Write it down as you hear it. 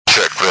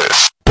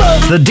this.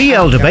 The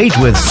DL Debate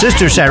with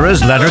Sister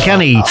Sarah's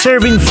Letterkenny,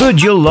 serving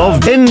food you'll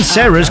love in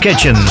Sarah's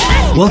Kitchen.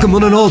 Welcome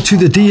one and all to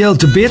the DL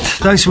Debate.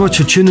 Thanks so much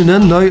for tuning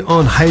in now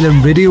on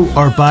Highland Radio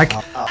or back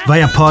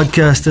via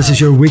podcast. This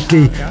is your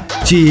weekly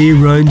GE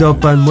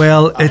roundup, and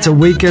well, it's a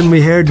weekend.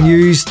 We heard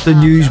the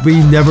news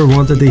we never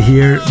wanted to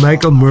hear.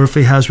 Michael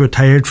Murphy has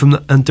retired from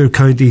the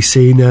inter-county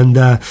scene, and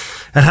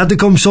it had to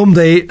come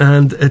someday,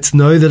 and it's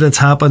now that it's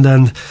happened.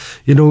 And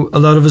you know, a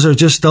lot of us are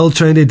just still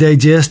trying to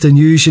digest the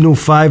news. You know,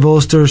 5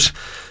 Ulsters,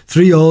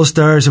 3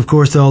 All-Stars, of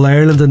course, the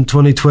All-Ireland in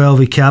 2012.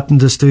 He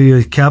captained us too.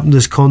 He captained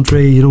his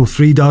country. You know,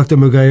 3 Dr.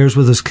 Maguires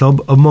with his club,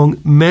 among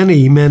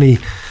many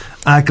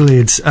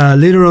accolades.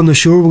 Later on the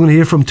show, we're going to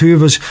hear from 2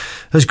 of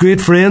his great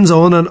friends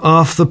on and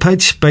off the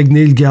pitch. Big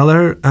Neil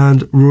Gallagher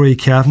and Rory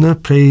Kavanagh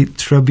pay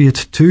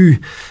tribute to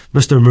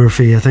Mr.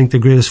 Murphy. I think the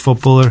greatest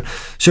footballer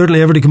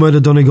certainly ever to come out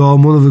of Donegal,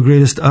 and one of the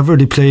greatest ever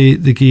to play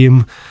the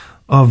game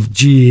of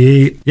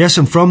GAA. Yes,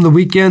 and from the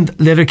weekend,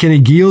 Letterkenny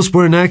Gaels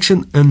were in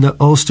action in the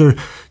Ulster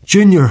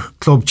Junior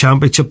Club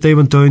Championship. They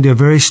went down to a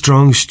very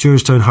strong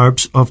Stewartstown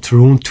Harps of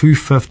Tyrone,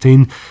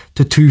 2-15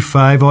 to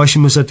 2-5.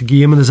 Oisín was at the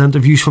game, and his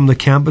interviews from the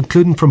camp,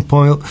 including from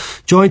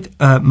joint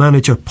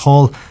manager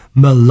Paul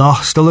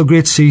Milloch. Still a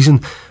great season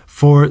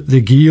for the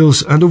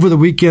Gaels. And over the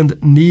weekend,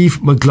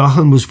 Niamh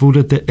McLaughlin was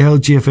voted the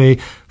LGFA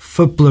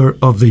Footballer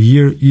of the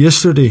Year.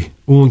 Yesterday,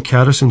 Owen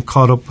Catterson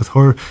caught up with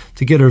her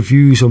to get her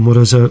views on what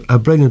is a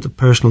brilliant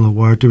personal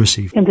award to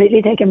receive.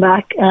 Completely taken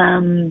back.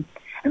 I'm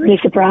really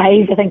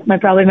surprised. I think my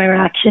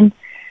reaction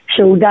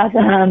showed that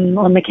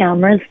on the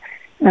cameras.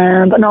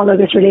 But no, look,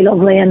 it's really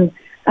lovely, and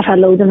I've had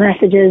loads of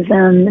messages,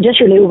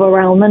 just really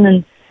overwhelming,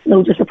 and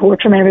loads of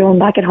support from everyone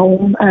back at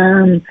home.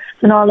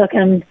 So no, look,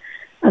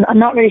 I'm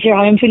not really sure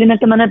how I'm feeling at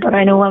the minute, but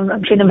I know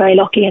I'm feeling very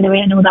lucky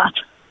anyway. I know that.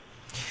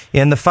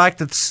 Yeah, and the fact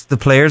that it's the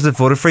players that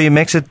voted for you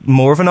makes it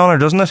more of an honour,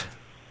 doesn't it?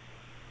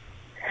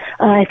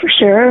 For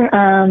sure.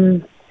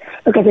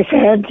 Look, as I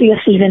said,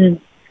 just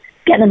even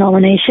getting a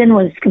nomination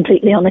was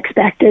completely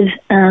unexpected.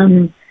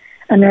 And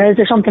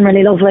there's something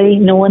really lovely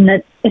knowing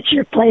that it's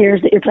your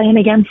players that you're playing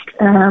against,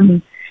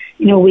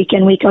 you know, week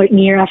in, week out and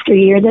year after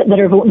year that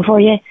are voting for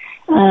you.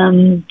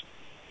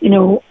 You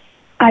know,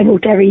 I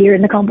vote every year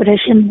in the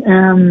competition.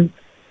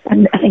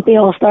 And I think the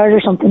All-Stars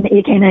are something that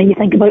you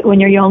think about when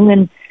you're young,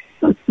 and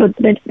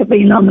but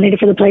being nominated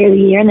for the Player of the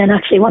Year and then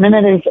actually winning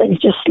it is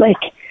just like,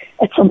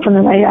 it's something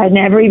that I'd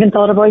never even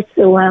thought about.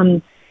 So,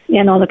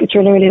 yeah, no, look, it's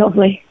really, really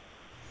lovely.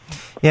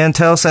 Yeah, and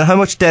tell us then, how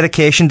much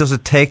dedication does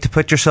it take to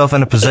put yourself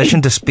in a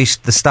position to be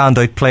the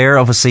standout player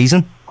of a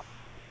season?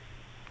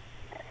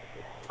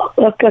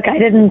 Look, I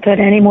didn't put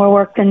any more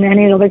work than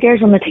any of the other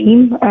girls on the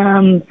team.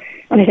 And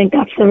I think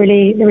that's the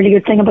really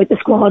good thing about the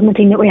squad and the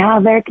team that we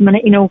have there at the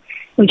minute. You know,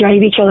 we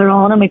drive each other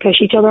on and we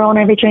push each other on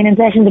every training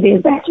session to be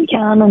as best we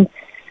can. And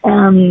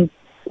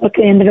look,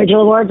 the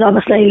individual awards,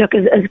 obviously, look,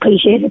 as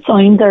cliche as it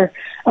sounds,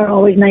 are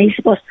always nice,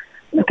 but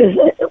look,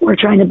 we're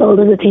trying to build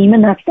as a team,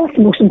 and that's the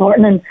most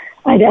important. And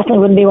I definitely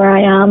wouldn't be where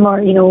I am,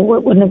 or you know,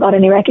 wouldn't have got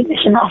any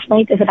recognition last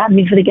night if it hadn't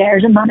been for the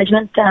girls and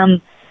management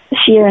this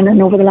year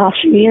and over the last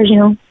few years, you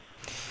know.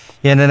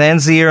 Yeah, and it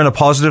ends the year on a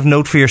positive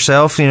note for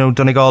yourself. You know,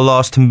 Donegal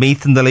lost to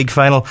Meath in the league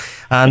final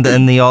and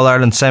in the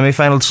All-Ireland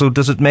semi-final. So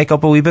does it make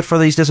up a wee bit for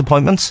these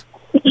disappointments?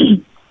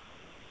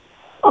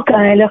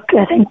 Okay, look,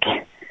 I think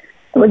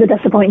it was a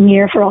disappointing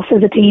year for us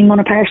as a team on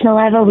a personal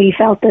level. We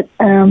felt that,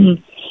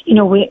 you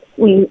know,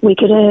 we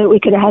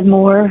could have had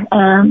more,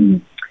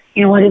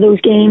 you know, out of those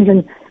games,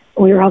 and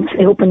we were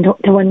obviously hoping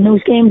to win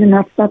those games, and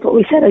that's what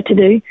we set out to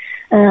do.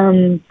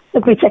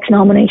 Look, we had 6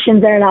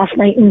 nominations there last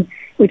night, and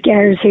with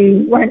girls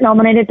who weren't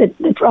nominated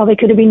that probably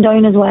could have been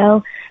down as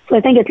well. So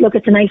I think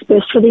it's a nice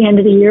boost for the end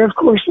of the year, of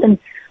course, and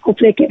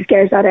hopefully it gives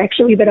girls that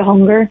extra wee bit of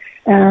hunger,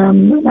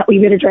 that wee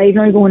bit of drive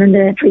now going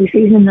into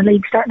pre-season and the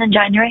league starting in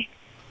January.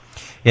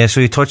 Yeah, so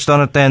you touched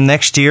on it then.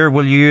 Next year,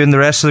 will you and the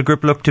rest of the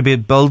group look to be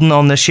building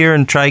on this year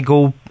and try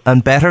go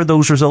and better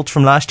those results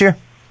from last year?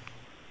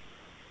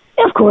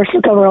 Yeah, of course.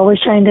 Look, we're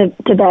always trying to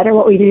better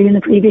what we do in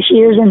the previous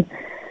years, and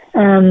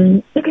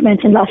like I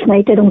mentioned last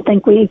night, I don't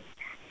think we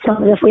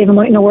sound as if we have a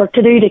mountain of work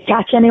to do to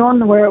catch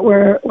anyone.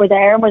 We're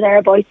there and we're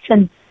thereabouts,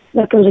 and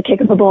look, there was a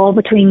kick of the ball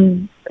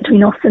between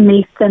us and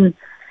Meath, and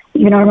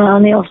even Armagh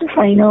in the Ulster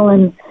final,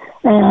 and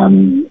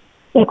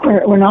look,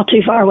 we're not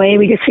too far away.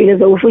 We just feel as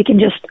though if we can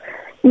just,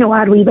 you know,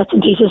 add wee bits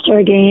and pieces to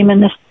our game,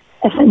 and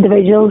if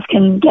individuals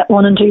can get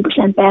 1% and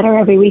 2% better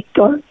every week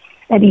or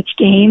at each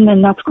game,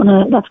 then that's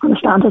gonna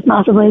stand us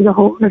massively as a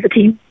whole, as a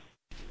team.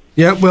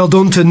 Yeah, well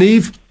done to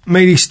Niamh.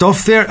 Mighty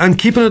stuff there. And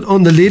keeping it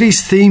on the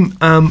ladies' theme,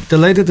 I'm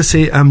delighted to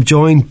say I'm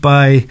joined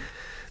by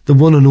the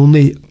one and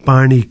only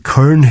Barney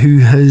Kern, who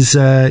is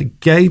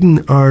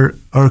guiding our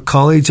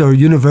college, our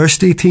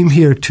university team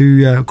here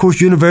to, of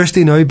course,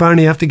 university now.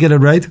 Barney, you have to get it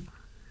right.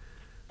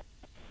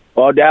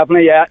 Oh,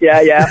 definitely, yeah.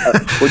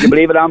 Would you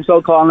believe it? I'm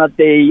still calling it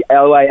the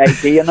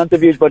LYIT in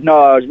interviews, but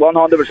no, it's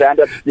 100%.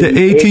 It's the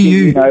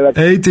ATU. Now.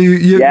 ATU.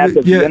 Yes,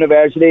 it's the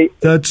university.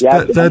 That's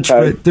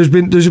right. There's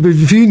been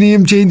a few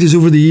name changes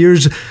over the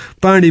years,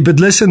 Barney. But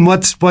listen,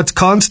 what's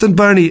constant,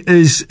 Barney,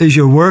 is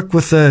your work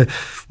with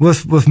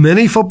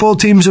many football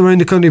teams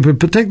around the country, but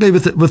particularly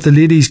with the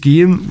ladies'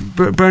 game.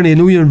 Barney, I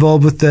know you're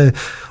involved with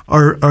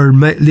our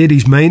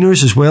ladies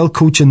minors as well,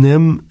 coaching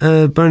them.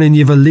 Barney, and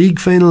you have a league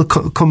final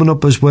coming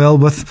up as well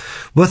with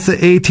the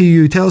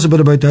ATU. Tell us a bit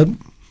about that.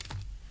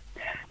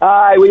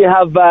 We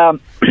have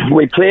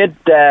we played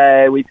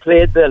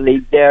the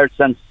league there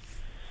since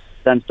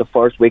the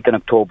first week in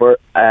October.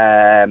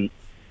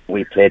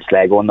 We played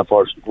Sligo in the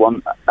first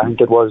one, I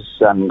think it was,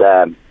 and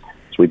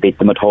so we beat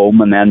them at home,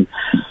 and then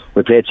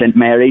we played St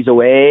Mary's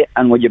away,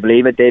 and would you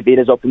believe it, they beat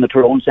us up in the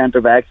Tyrone Centre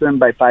of Excellence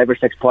by 5 or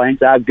 6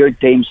 points. A good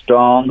team,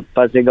 strong,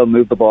 physical,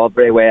 moved the ball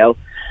very well.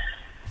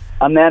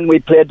 And then we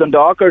played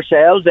Dundalk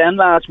ourselves then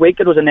last week.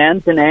 It was an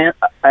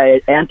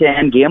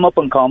end-to-end game up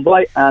in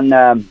Convoy,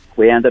 and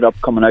we ended up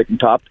coming out on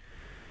top.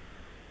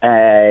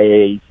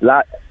 2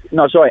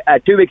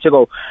 weeks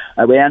ago,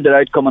 we ended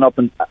up coming up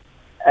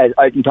out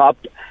on top,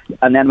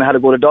 and then we had to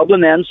go to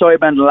Dublin then,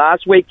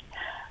 last week,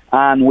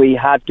 and we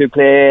had to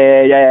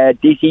play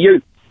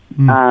DCU.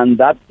 And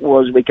that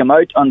was, we came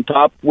out on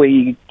top.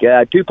 We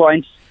 2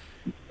 points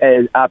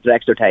after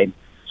extra time,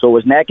 so it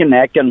was neck and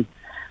neck, and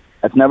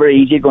it's never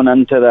easy going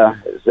into the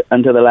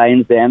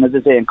lines then, as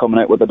I say, and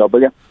coming out with a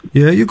W.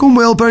 Yeah, you're going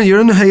well, Barney.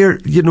 You're in a higher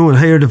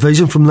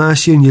division from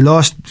last year, and you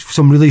lost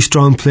some really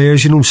strong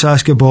players.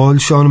 Saskia Ball,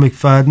 Shauna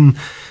McFadden,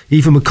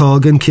 Eva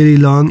McColgan, Katie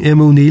Long,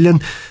 Emma O'Neill.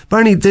 And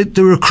Barney,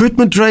 the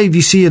recruitment drive,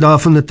 you see it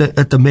often at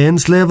the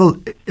men's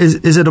level.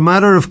 Is it a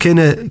matter of kind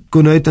of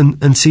going out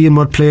and seeing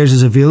what players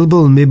is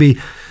available and maybe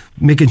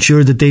making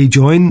sure that they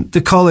join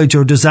the college,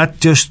 or does that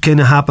just kind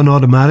of happen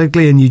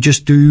automatically and you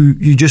just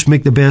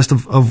make the best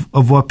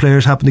of what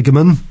players happen to come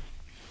in?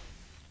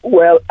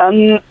 Well,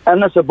 and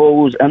I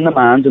suppose in the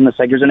man's and the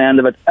Sigerson end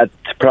of it, it's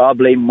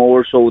probably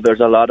more so. There's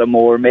a lot of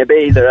more.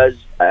 Maybe there is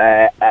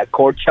a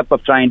courtship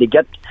of trying to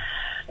get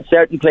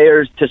certain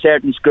players to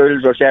certain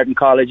schools or certain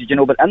colleges,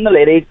 but in the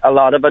ladies, a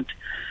lot of it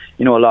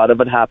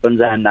happens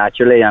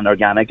naturally and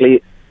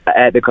organically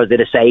because they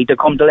decide to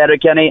come to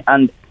Letterkenny,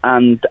 and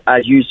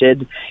as you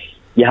said,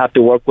 you have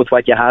to work with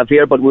what you have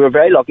here. But we were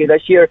very lucky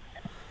this year.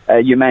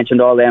 You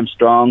mentioned all them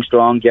strong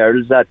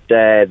girls that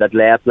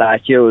left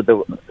last year. It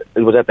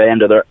was at the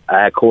end of their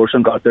course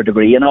and got their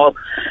degree and all.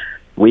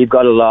 We've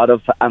got a lot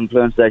of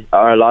influence,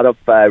 or a lot of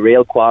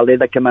real quality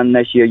that come in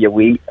this year.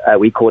 We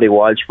Cody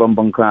Walsh from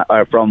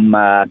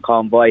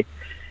Convoy.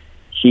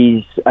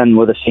 She's in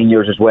with the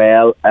seniors as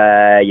well.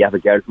 You have a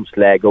girl from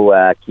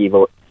Sligo,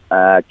 Kiva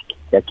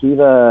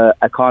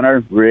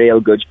O'Connor, real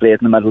good. She plays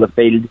in the middle of the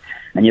field,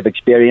 and you have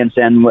experience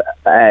in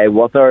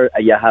with her.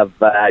 You have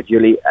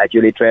Julie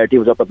Traerty,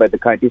 was up about the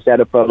county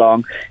setup for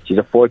long. She's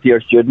a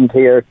 4th-year student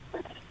here.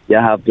 You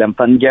have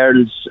Glenfin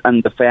girls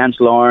and defence,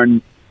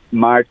 Lauren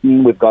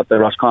Martin. We've got the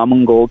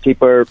Roscommon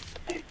goalkeeper.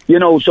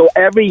 So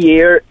every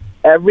year,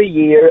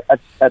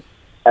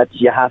 it's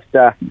you have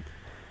to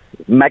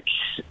mix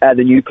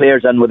the new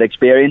players in with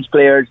experienced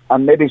players,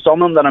 and maybe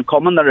some of them that are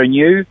coming that are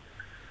new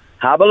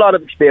have a lot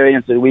of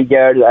experience. We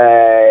get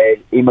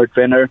Emer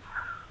Trainer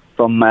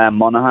from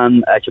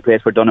Monaghan. She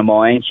plays for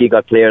Donamoyne. She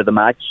got player of the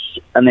match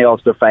in the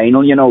Ulster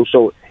final,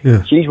 so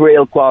yeah. She's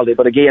real quality.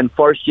 But again,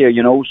 first year,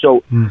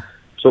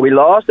 so we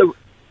lost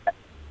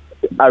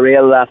a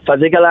real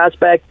physical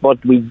aspect,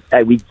 but we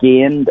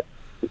gained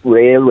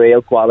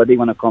real quality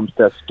when it comes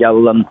to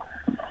skill and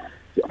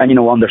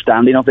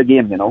understanding of the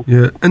game,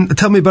 Yeah, and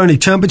tell me, Barney,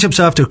 championships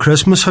after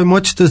Christmas, how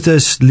much does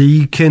this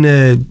league kind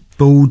of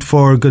bode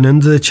for going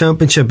into the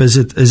championship? Is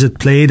it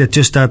played at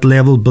just that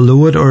level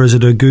below it, or is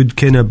it a good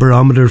kind of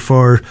barometer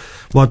for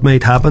what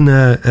might happen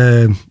at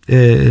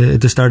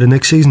the start of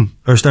next season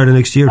or start of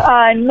next year?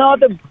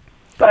 Not a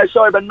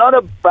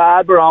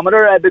bad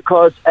barometer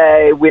because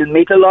we'll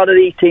meet a lot of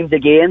these teams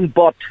again.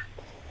 But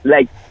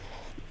like,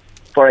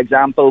 for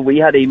example, we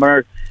had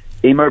Emer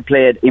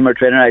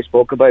Trainer I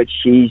spoke about.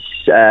 She's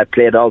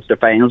played Ulster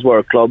finals with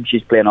her club.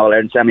 She's playing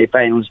All-Ireland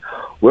semi-finals.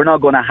 We're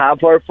not going to have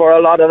her for a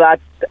lot of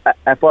that,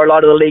 for a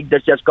lot of the league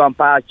that's just gone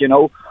past,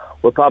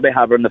 We'll probably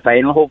have her in the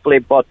final, hopefully,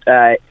 but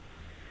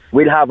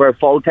we'll have her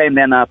full-time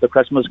then after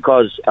Christmas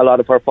because a lot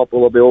of her football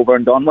will be over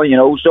and done with,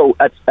 So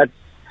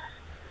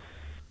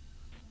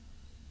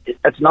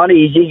it's not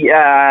easy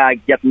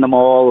getting them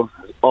all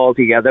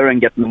together and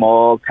getting them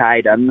all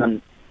tied in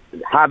and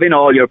having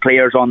all your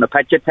players on the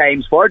pitch at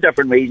times for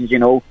different reasons,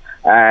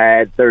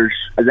 there's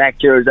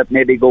lectures that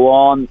maybe go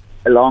on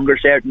longer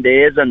certain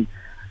days, and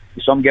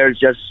some girls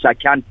just I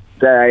can't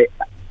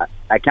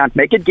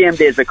make it game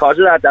days because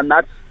of that, and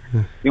that's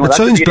it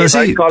sounds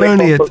busy,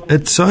 Bernie.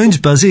 It sounds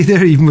busy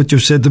there, even what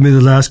you've said to me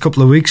the last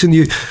couple of weeks, and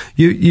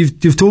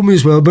you've told me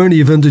as well, Bernie,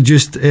 you've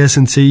introduced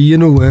S&C,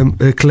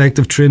 a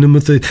collective training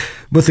with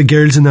the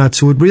girls and that.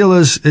 So it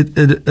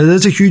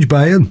is a huge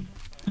buy-in.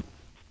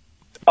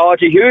 Oh,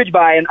 it's a huge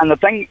buy-in, and the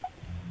thing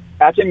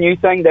that's a new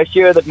thing this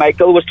year that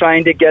Michael was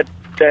trying to get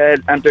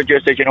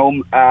introduced. As you know,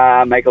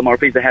 Michael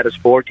Murphy's the head of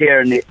sport here,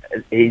 and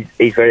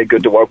he's very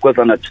good to work with,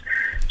 and it's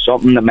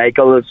something that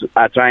Michael is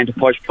trying to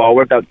push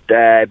forward.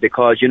 That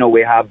because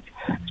we have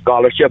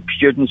scholarship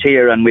students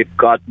here, and we've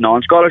got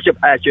non-scholarship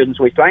students.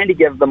 We're trying to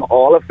give them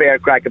all a fair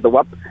crack at the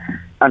whip,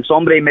 and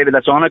somebody maybe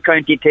that's on a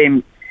county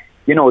team,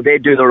 they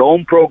do their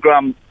own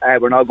programme.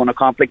 We're not going to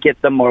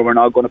complicate them, or we're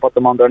not going to put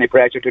them under any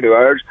pressure to do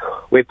ours.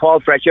 We've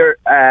Paul Frischer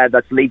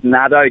that's leading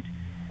that out.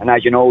 And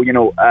as you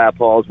know,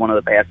 Paul's one of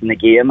the best in the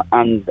game.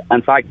 And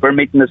in fact, we're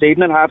meeting this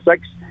evening at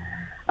 6:30.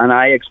 And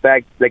I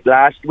expect, like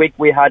last week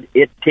we had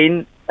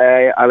 18.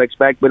 I'll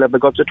expect we'll have the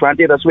guts of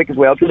 20 this week as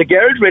well. So the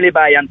girls really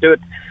buy into it.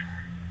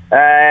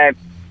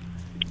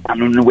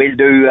 And we'll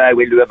do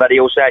a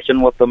video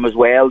session with them as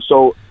well.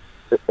 So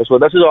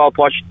this is all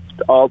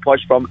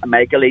pushed from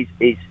Michael.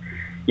 He's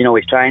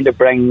trying to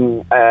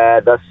bring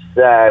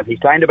he's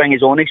trying to bring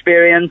his own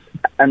experience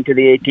into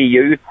the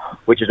ATU,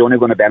 which is only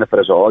going to benefit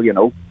us all,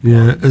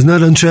 Yeah, isn't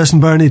that interesting,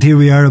 Barney? Here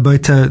we are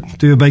about to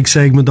do a big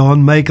segment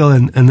on Michael,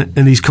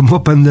 and he's come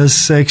up in this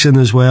section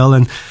as well.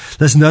 And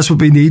listen, that's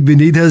what we need. We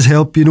need his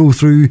help,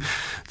 through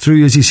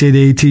as you say,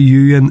 the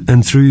ATU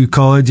and through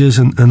colleges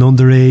and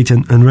underage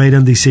and right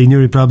into senior.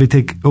 He'll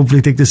probably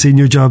hopefully take the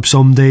senior job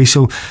someday.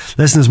 So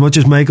listen, as much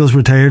as Michael's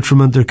retired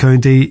from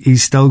Inter-County,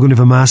 he's still going to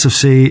have a massive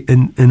say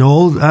in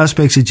all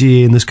aspects of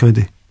GAA in this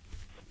county.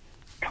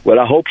 Well,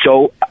 I hope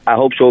so,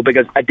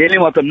 because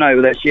dealing with him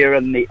now this year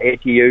in the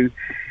ATU,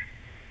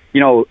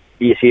 you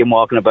see him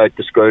walking about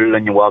the school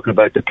and you're walking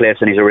about the place,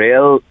 and he's a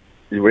real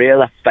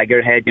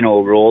figurehead,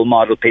 role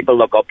model. People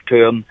look up to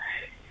him.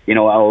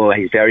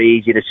 He's very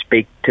easy to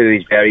speak to.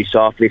 He's very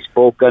softly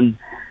spoken.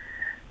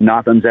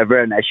 Nothing's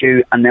ever an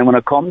issue. And then when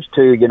it comes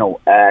to,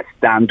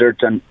 standards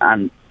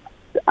and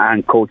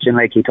coaching,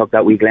 like he took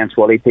that wee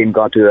Glenswally team,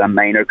 got to a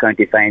minor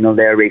county final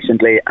there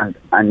recently, and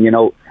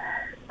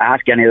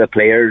ask any of the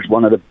players,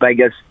 one of the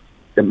biggest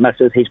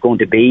misses he's going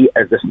to be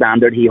is the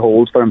standard he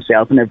holds for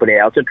himself and everybody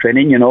else at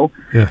training,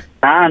 Yeah.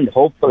 And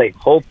hopefully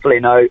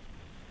now,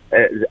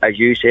 as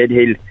you said,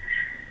 he'll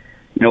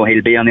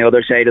be on the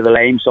other side of the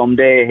line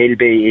someday. He'll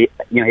be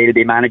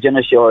managing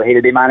us, or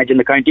he'll be managing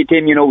the county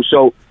team,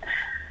 So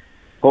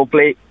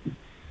hopefully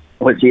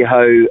we'll see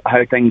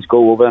how things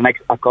go over the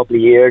next couple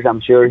of years.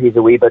 I'm sure he's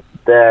a wee bit.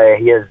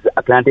 He has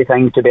plenty of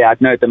things to be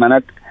at now at the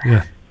minute.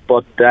 Yeah.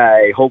 But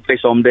hopefully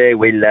someday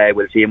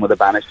we'll see him with a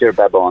banister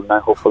bib on now,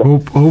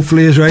 hopefully.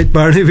 Hopefully is right,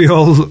 Barney. We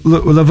all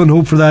live and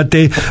hope for that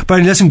day.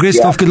 Barney, listen, great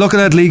stuff. Good luck at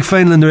that league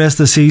final and the rest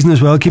of the season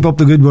as well. Keep up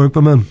the good work,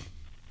 my man.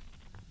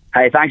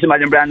 Hey, thanks a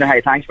million, Brendan.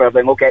 Hey, thanks for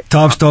everything. Okay.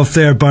 Top stuff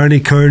there, Barney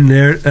Kern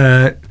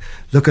there,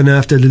 looking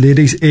after the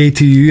ladies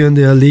ATU and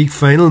the league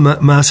final.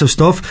 Massive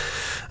stuff.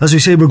 As we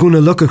say, we're going to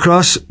look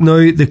across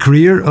now the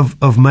career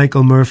of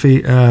Michael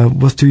Murphy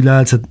with two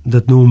lads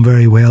that know him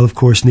very well, of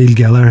course, Neil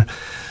Gallagher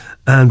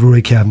and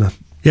Rory Kavanagh.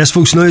 Yes,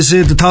 folks, now as I say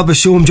at the top of the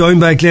show, I'm joined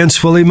by Glenn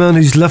Swillyman,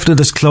 who's lifted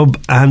his club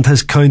and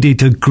his county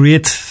to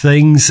great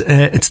things.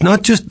 It's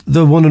not just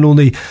the one and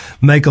only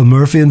Michael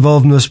Murphy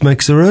involved in this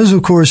mix. There is,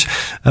 of course,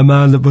 a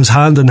man that was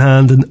hand in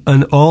hand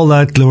and all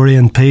that glory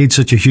and played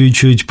such a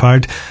huge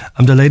part.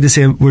 I'm delighted to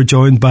say we're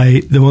joined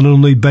by the one and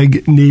only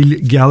big Neil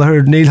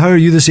Gallagher. Neil, how are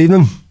you this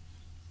evening?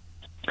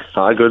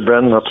 Hi, good,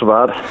 Brendan, not so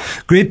bad.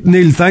 Great,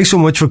 Neil, thanks so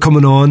much for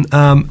coming on.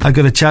 I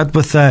got a chat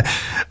with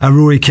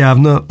Rory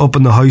Kavanagh up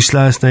in the house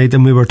last night,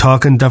 and we were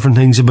talking different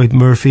things about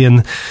Murphy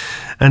and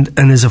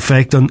his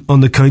effect on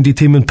the county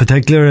team in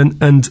particular,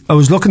 and I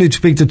was looking to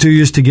speak to two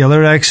years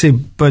together actually,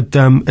 but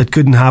it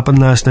couldn't happen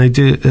last night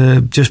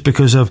just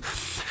because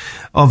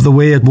of the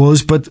way it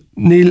was. But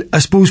Neil, I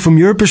suppose from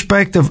your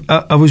perspective,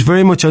 I was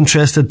very much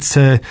interested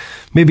to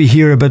maybe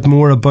hear a bit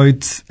more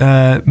about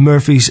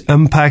Murphy's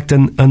impact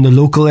in the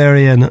local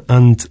area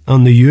and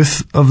on the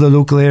youth of the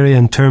local area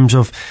in terms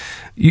of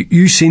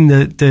you've seen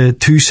the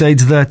two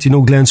sides of that,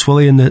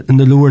 Glenswilly in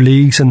the lower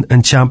leagues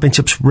and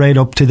championships right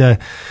up to the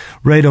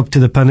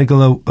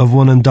pinnacle of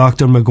winning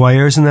Dr.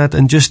 Maguire's and that,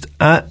 and just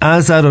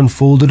as that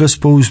unfolded, I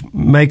suppose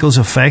Michael's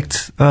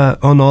effect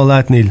on all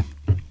that, Neil.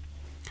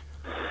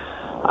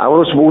 I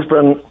suppose,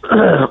 Brendan,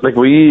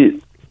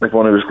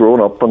 when I was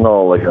growing up and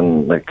all, it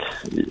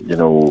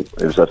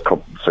was that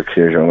couple 6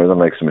 years younger than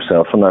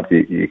myself, and that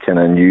you kind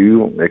of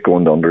knew,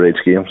 going to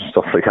underage games and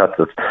stuff like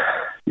that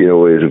he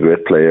was a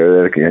great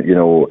player,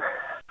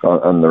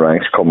 and the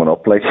ranks coming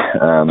up, and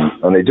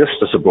I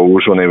just, I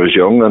suppose, when I was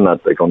young and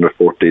that, under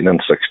 14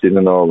 and 16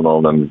 and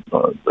all them,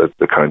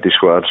 the county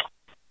squads,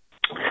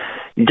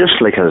 he just,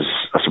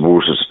 I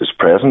suppose, his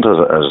present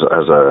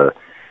as a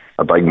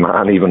big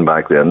man even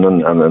back then,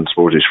 and I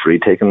suppose his free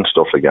taking and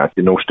stuff like that,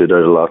 stood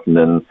out a lot. And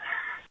then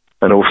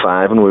in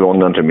 2005 when we won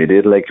the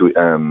intermediate,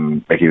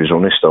 he was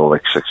only still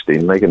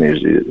 16, and he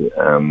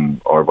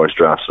was our boys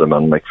drafted him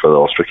in for the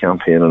Ulster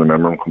campaign, and I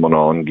remember him coming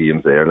on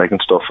games there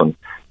and stuff, and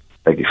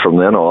from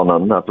then on,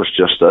 and that was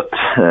just it.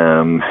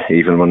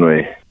 Even when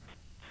we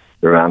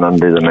ran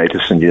into the night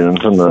of St.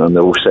 Eunan's in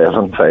the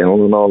 07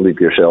 final and all, leave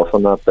yourself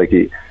and that,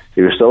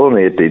 he was still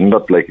only 18,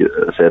 but like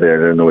I said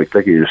earlier in the week,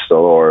 he was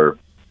still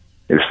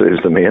he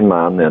was the main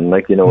man then,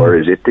 like, you know, or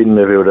he was 18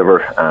 maybe, or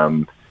whatever,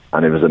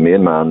 and he was the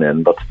main man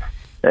then. But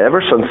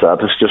ever since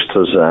that, it's just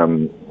his,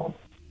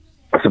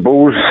 I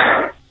suppose,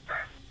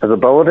 his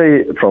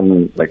ability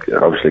from, like,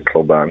 obviously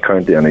club and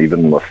county, and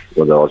even with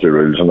the Aussie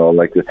rules and all,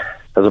 like, his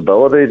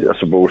ability, I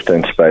suppose, to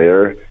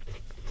inspire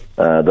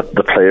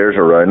the players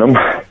around him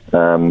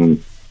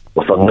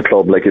within the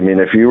club. Like, I mean,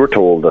 if you were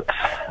told that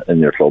in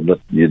your club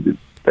that you'd be the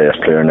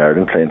best player in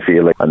Ireland playing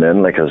field, like, and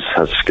then like his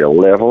skill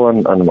level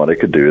and what he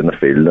could do in the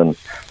field, and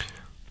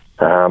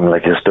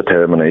like his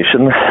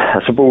determination,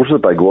 I suppose the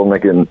big one,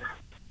 like, in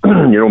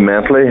you know,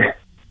 mentally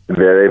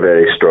very,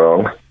 very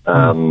strong.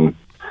 And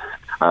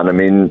I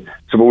mean,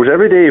 suppose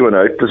every day he went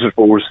out, I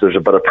suppose there's a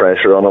bit of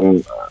pressure on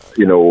him.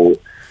 You know,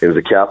 he was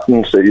a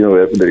captain, so, you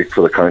know,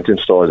 for the county and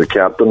stuff, as a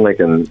captain, like,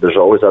 and there's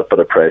always that bit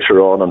of pressure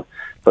on him.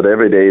 But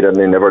every day, then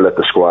they never let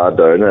the squad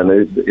down,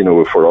 and you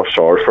know, for us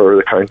or for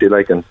the county,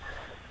 like, and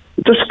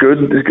it's just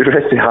good. It's good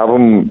to have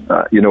him,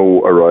 you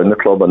know, around the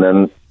club, and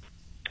then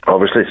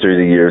obviously through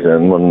the years,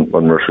 then when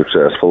we're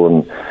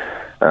successful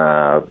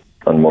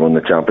and winning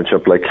the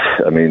championship, like,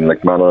 I mean,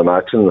 like, man of the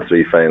match in the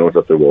 3 finals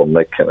that they won,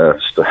 like, kind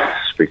of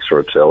speaks for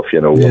itself,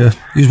 you know. Yeah,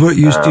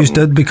 you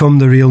did become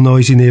the real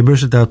noisy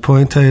neighbours at that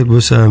point. It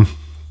was. Are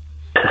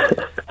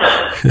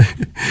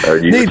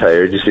you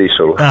retired, you see,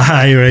 so...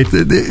 Aye, right.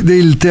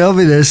 They'll tell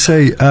me this,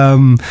 see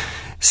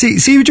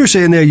what you're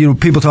saying there, you know,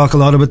 people talk a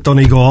lot about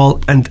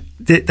Donegal, and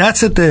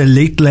that's at the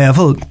elite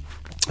level.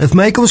 If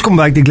Michael was coming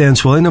back to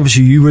Glenswillian,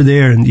 obviously you were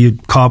there, and you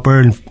had Copper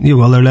and, you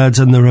know, other lads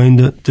in and around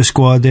the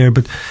squad there,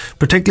 but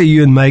particularly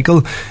you and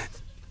Michael,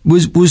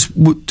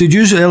 did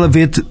you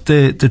elevate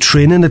the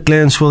training at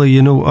Glenswillian?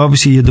 You know,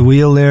 obviously you had the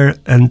wheel there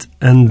and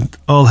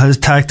all his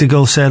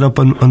tactical setup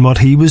and what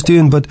he was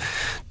doing, but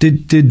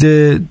did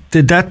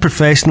that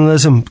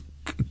professionalism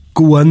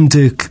go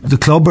into the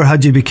club, or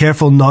had you be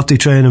careful not to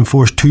try and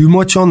enforce too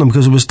much on them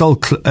because it was still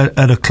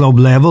at a club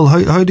level?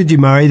 How did you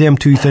marry them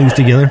two things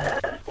together?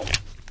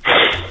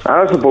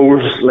 I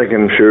suppose, like,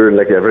 I'm sure,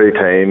 like, every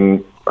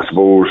time, I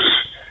suppose,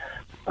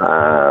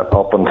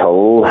 up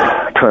until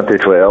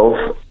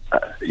 2012,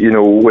 you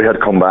know, we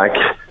had come back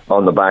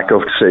on the back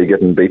of, say,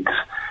 getting beat,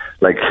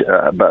 like,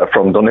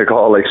 from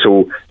Donegal, like,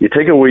 so you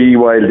take a wee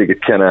while to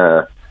get kind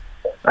of,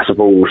 I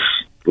suppose,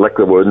 lick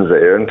the wounds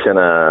there and kind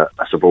of,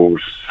 I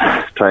suppose,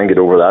 try and get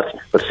over that.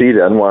 But see,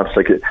 then once,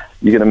 like,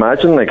 you can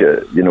imagine, like,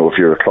 you know, if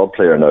you're a club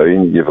player now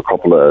and you have a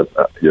couple of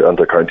your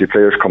inter-county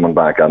players coming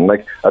back in,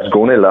 like, that's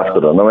going to lift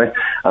it anyway.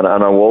 And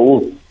I will,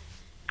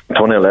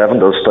 2011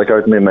 does stick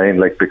out in my mind,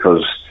 like,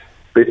 because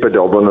beat by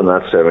Dublin in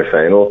that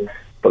semi-final.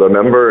 But I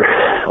remember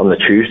on the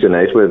Tuesday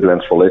night we had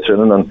Glenswillian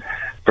training, and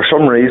for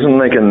some reason,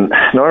 like, and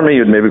normally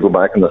you'd maybe go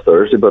back on the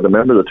Thursday, but I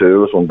remember the two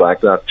of us went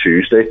back that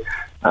Tuesday,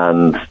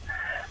 and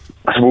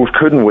I suppose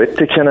couldn't wait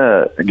to kind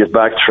of get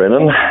back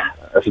training.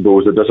 I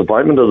suppose the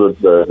disappointment of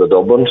the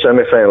Dublin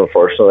semi-final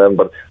first of them,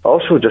 but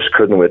also just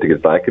couldn't wait to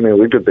get back. I mean,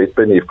 we got beat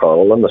by Niamh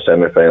Conall in the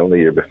semi-final the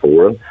year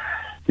before, and,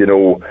 you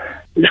know,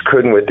 we just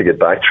couldn't wait to get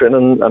back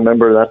training. I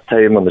remember that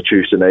time on the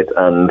Tuesday night,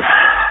 and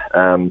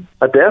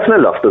I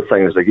definitely lifted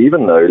things. Like,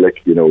 even now,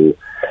 like, you know,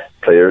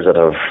 players that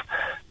have,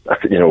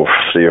 you know,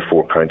 3 or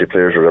 4 county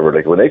players or whatever,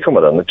 like, when they come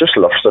in, it just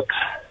lifts it.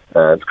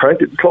 The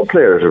county club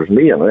players, it was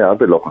me, and I'd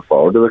be looking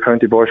forward to the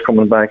county boys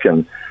coming back,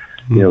 and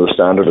you know, the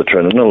standard of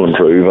training will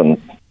improve.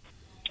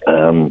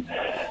 And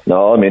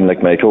no, I mean,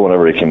 like, Michael,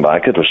 whenever he came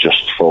back, it was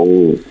just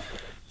full,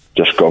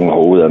 just gung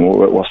ho. Then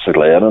what's the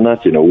Glen and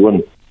that, you know,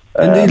 and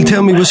Neil,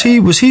 tell me, was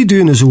he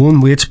doing his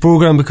own weights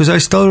program? Because I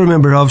still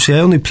remember, obviously, I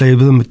only played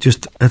with him.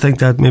 I think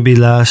that maybe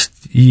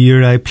last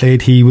year I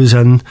played, he was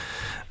in.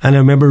 And I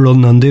remember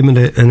running under him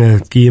in a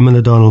game in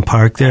the Donald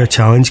Park there, a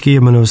challenge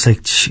game, and I was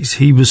like, jeez,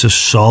 he was a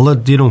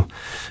solid, you know.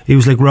 He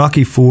was like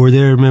Rocky IV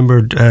there. I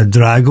remember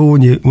Drago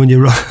when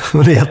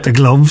he had the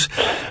gloves.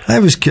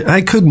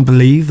 I couldn't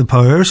believe the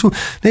power. So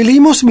Neil, he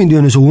must have been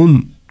doing his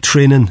own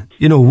training.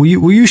 You know, were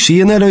you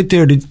seeing that out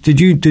there? Did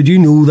you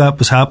know that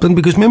was happening?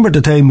 Because remember at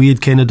the time we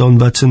had kind of done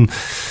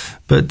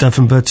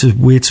different bits of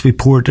weights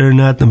report there and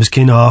that, and it was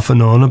kind of off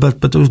and on a bit,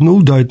 but there was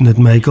no doubting that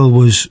Michael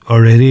was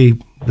already,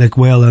 like,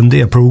 well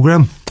into a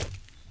programme.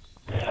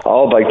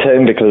 Oh, big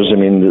time, because, I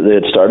mean, they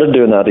had started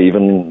doing that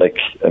even, like,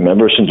 I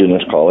remember St.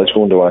 Junior's College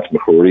going to watch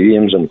Macrory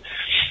games, and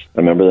I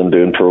remember them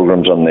doing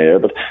programmes on there,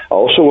 but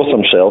also with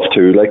himself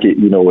too, like,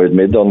 you know, he'd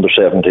made the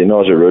under-17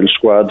 Aussie rule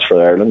squads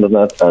for Ireland and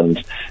that,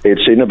 and he'd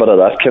seen a bit of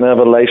that kind of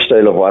a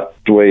lifestyle of what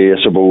way,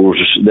 I suppose,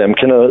 them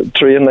kind of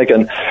train, like,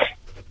 and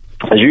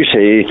as you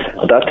say,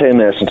 at that time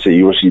the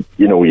S&C was,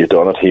 you know, you'd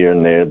done it here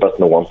and there, but in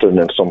the winter and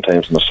then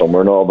sometimes in the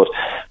summer and all, but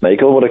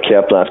Michael would have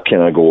kept that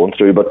kind of going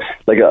through, but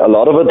like a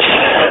lot of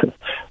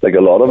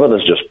it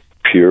is just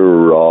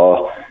pure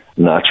raw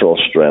natural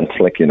strength,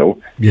 like, you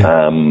know.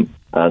 Yeah.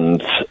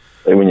 And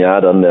when you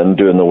add in then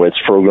doing the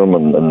weights program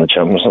and the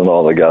champions and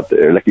all they got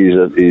there, like,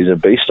 he's a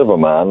beast of a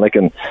man, like,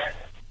 and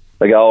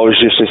like I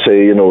always used to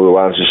say, you know, the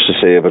ones used to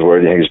say about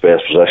where do you think his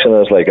best position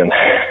is, like, and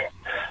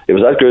he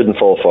was that good in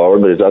full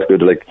forward, but he's that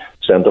good like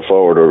centre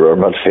forward or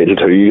midfield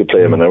too. You could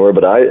play him anywhere,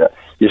 but I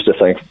used to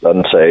think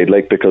inside,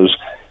 like, because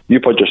you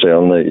put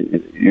yourself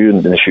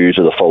in the shoes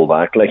of the full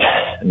back, like,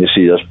 and you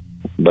see this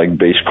big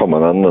beast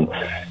coming in, and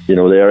you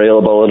know the aerial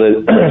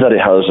ability that he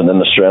has, and then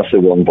the strength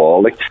of one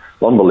ball, like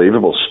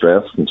unbelievable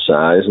strength and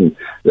size, and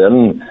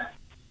then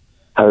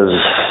has,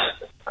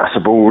 I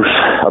suppose,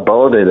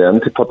 ability then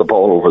to put the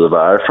ball over the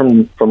bar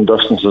from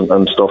distance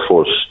and stuff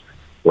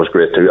was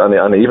great too,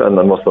 and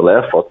even with the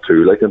left foot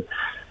too. Like, and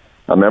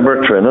I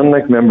remember training,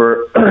 like,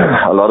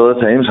 a lot of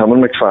the times him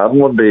and McFadden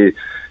would be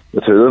the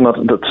two of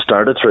them that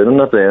started training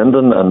at the end,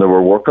 and they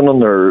were working on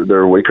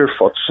their weaker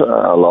foots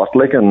a lot.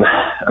 Like, and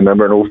I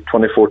remember in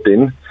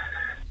 2014,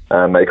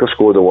 Michael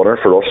scored the winner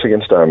for us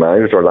against Armagh.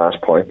 It was our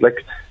last point,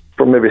 like,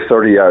 from maybe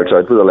 30 yards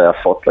out with the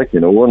left foot, like, you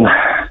know,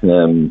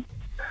 and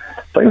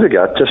things like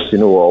that. Just, you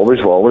know,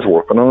 always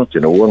working on it, you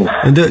know.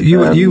 And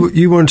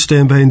you weren't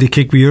staying behind the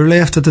kick with your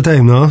left at the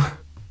time, no?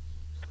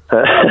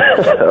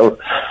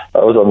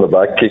 I was on the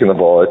back kicking the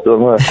ball out,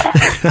 didn't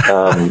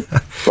I?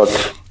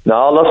 But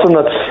no, listen,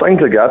 it's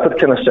things like that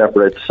kind of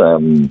separates,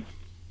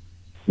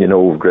 you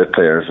know, great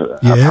players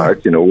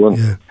apart, you know.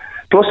 And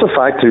plus the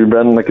fact too,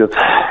 Brendan, like, it's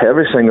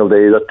every single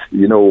day that,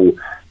 you know,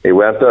 he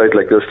went out,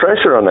 like, there's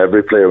pressure on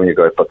every player when you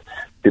go out, but,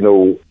 you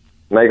know,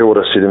 Michael would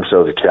have seen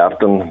himself as a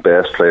captain,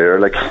 best player,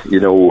 like, you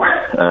know,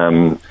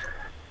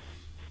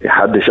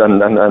 had this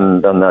and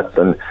that,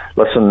 and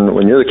listen,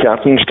 when you're the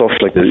captain and stuff,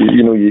 like,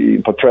 you know,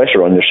 you put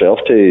pressure on yourself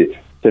to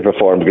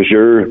perform, because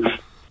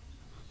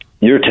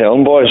you're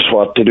telling boys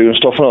what to do and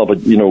stuff and all, but,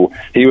 you know,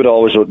 he would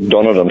always have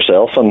done it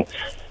himself, and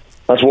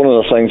that's one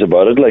of the things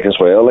about it, like, as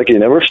well, like, he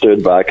never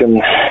stood back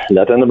and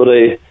let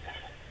anybody,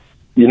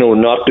 you know,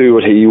 not do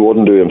what he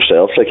wouldn't do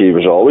himself. Like, he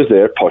was always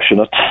there pushing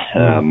it.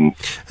 And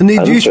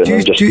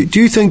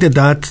do you think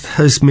that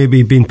has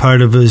maybe been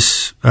part of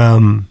his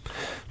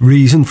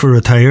reason for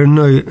retiring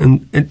now?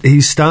 And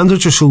his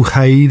standards are so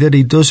high that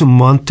he doesn't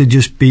want to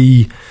just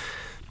be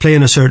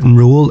playing a certain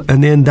role,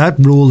 and then that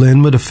role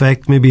then would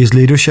affect maybe his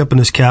leadership and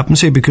his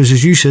captaincy, because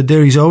as you said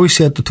there, he's always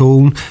set the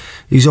tone,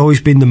 he's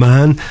always been the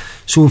man.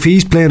 So if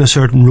he's playing a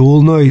certain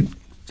role now,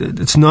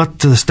 it's not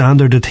to the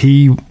standard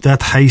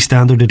that high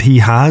standard that he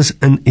has,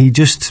 and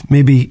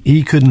maybe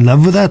he couldn't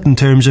live with that in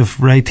terms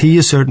of, right, he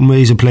has certain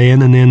ways of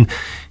playing, and then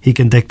he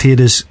can dictate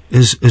his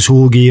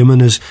whole game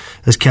and his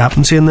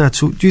captaincy and that.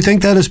 So do you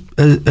think that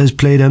has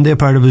played into a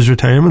part of his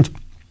retirement?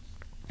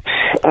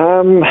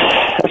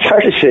 It's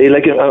hard to say.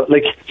 Like,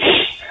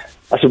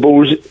 I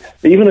suppose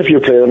even if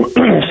you're playing,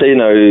 say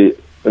now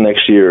the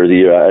next year or the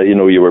year, you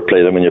know, you were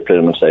playing him and you played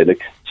him inside,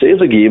 like, say if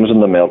the game's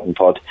in the melting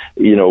pot,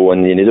 you know,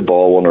 when you need a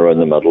ball one around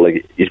the middle,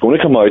 like, he's going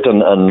to come out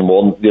and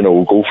want, you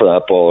know, go for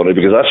that ball,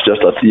 because that's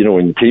just that, you know,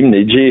 when the team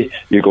needs you,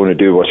 you're going to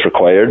do what's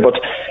required. But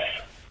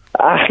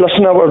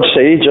listen, I would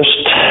say,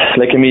 just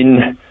like, I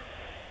mean,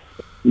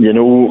 you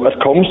know, it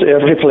comes to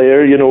every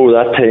player, you know,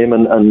 that time,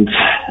 and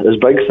his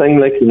big thing,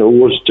 like, you know,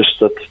 was just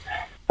that,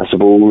 I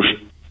suppose,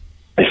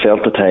 I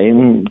felt the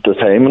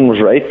timing was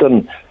right.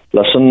 And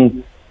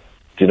listen,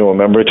 you know, I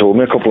remember he told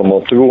me a couple of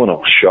months ago, and I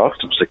was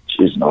shocked. I was like,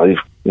 geez, now you've,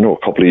 you know,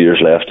 a couple of years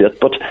left yet.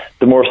 But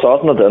the more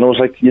thought on it then, I was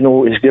like, you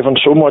know, he's given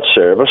so much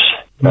service,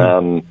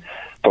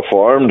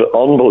 performed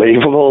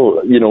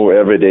unbelievable, you know,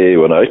 every day he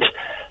went out,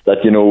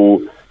 that, you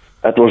know,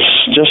 it was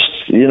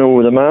just, you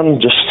know, the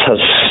man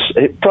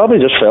he probably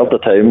just felt the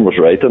time was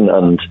right,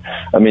 and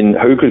I mean,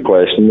 who could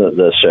question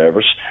the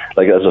service?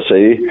 Like, as I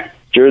say,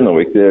 during the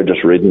week there,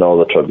 just reading all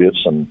the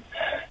tributes and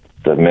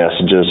the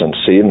messages and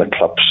seeing the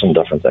clips and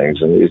different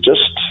things, and he's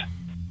just,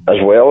 as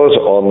well as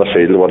on the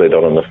field, what he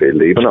done on the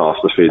field, even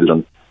off the field,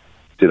 and,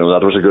 you know,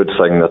 that was a good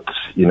thing that,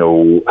 you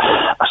know,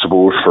 I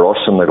suppose for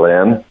us in the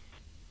Glen,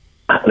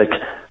 like,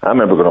 I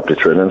remember going up to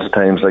trainings at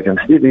times, like, and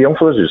the young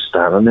fellas just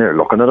standing there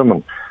looking at him,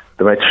 and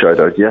they might shout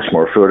out, "Yes,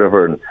 Murphy," or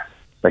whatever, and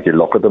like, you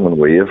look at them and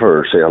wave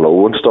or say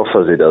hello and stuff,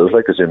 as he does,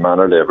 like, as he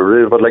mannered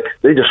everywhere, but like,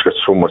 they just get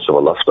so much of a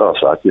lift off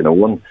that, you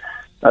know, and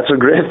it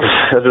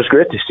was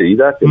great to see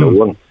that, you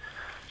know. And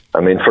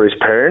I mean, for his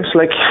parents,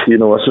 like, you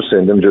know, I was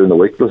saying to them during the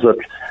week, was that,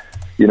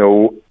 you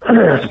know,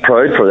 it's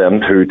proud for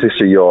them too to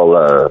see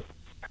all,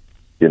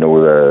 you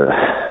know,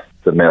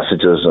 the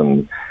messages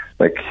and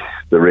like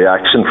the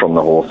reaction from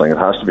the whole thing. It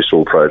has to be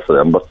so proud for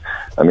them. But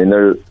I mean,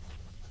 they're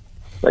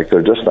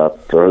just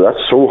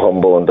that's so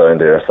humble and down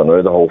to earth, and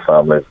the whole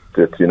family,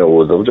 that, you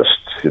know, they'll just,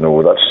 you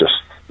know,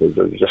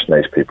 they're just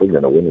nice people, you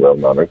know, and well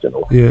mannered, you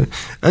know. Yeah,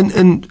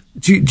 and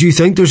do you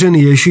think there's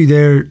any issue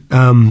there,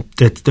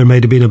 that there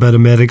might have been a bit of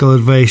medical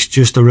advice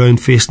just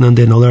around facing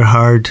into another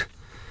hard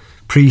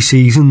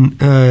pre-season,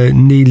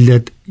 Neil,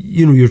 that,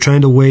 you know, you're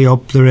trying to weigh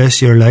up the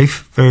rest of your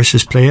life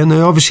versus playing?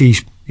 Now, obviously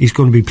he's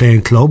going to be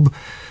playing club,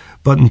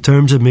 but in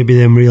terms of maybe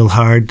them real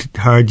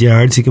hard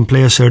yards, he can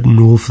play a certain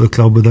role for the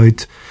club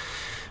without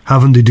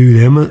having to do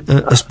them,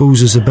 I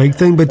suppose, is a big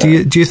thing. But do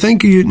you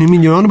think, I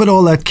mean, you're on about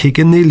all that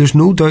kicking, Neil, there's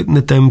no doubting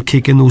that them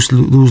kicking, those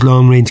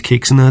long range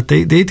kicks and that,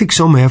 they take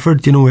some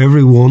effort, you know,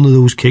 every one of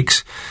those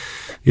kicks.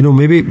 You know,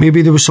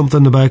 maybe there was something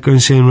in the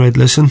background saying, right,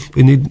 listen,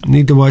 we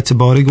need to watch the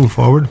body going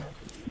forward.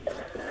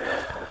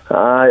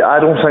 I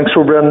don't think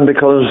so, Brendan,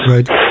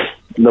 because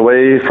the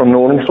way from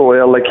knowing him so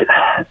well, like,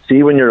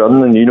 see when you're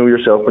in, and you know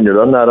yourself when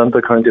you're in that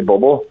inter-county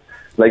bubble,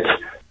 like,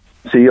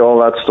 see all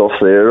that stuff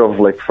there of,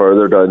 like,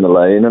 further down the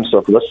line and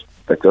stuff. This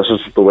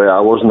is the way I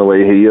was and the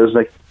way he is.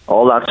 Like,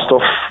 all that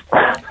stuff,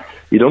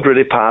 you don't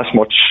really pass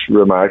much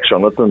remarks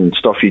on it and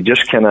stuff. You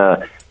just kind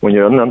of, when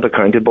you're in the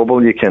inter-county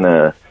bubble, you kind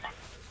of,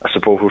 I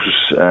suppose,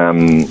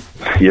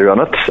 you're in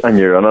it, and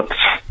you're in it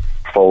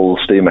full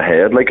steam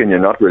ahead, like, and you're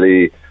not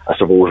really, I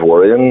suppose,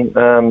 worrying.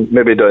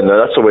 Maybe down there,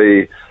 that's the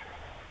way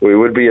we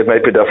would be. It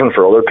might be different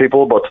for other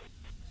people, but,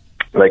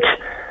 like,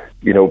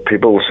 you know,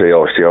 people will say,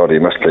 oh, see, he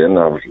missed playing,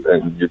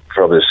 and you'd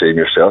probably the same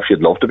yourself.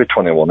 You'd love to be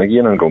 21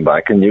 again and going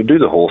back, and you do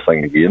the whole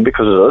thing again,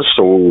 because it is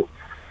so,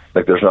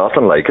 like, there's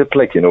nothing like it,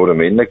 like, you know what I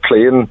mean? Like,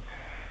 playing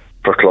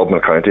for Club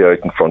and County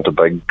out in front of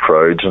big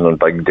crowds and on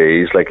big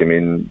days, like, I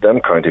mean, them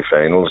county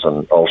finals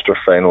and Ulster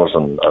finals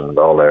and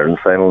All-Ireland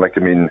final, like,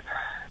 I mean,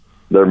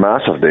 they're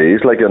massive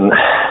days, like, and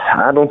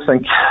I don't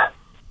think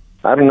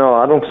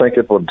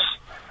it would,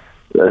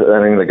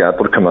 anything like that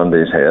would come into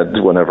his head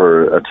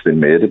whenever it's been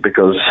made,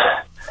 because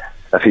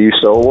if he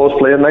still was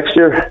playing next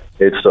year,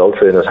 he'd still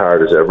train as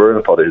hard as ever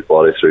and put his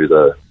body through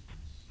the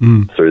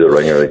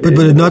ringer again. But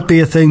would it not be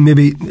a thing,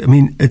 maybe, I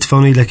mean, it's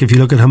funny, like, if you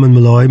look at him and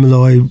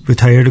Malloy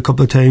retired a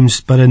couple of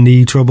times, bit of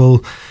knee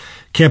trouble,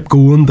 kept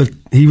going, but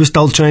he was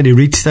still trying to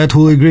reach that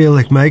Holy Grail.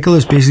 Like, Michael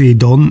has basically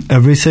done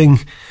everything.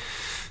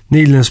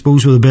 Neil, and I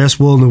suppose we're the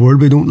best wall in the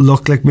world. We don't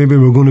look like maybe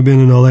we're going to be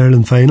in an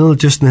All-Ireland final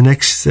just in the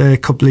next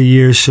couple of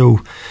years. So,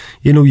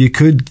 you know, you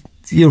could,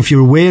 you know, if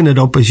you're weighing it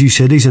up, as you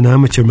said, he's an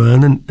amateur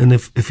man, and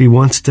if he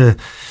wants to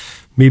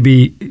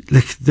maybe,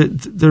 like,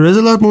 there is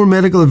a lot more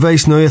medical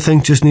advice now, I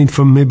think, just need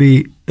from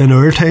maybe an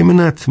hour time in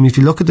that. I mean, if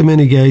you look at the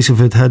many guys who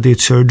have had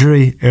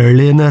surgery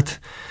early in that,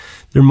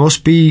 there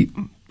must be,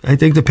 I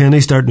think the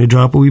penny's starting to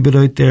drop a wee bit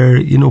out there,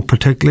 you know,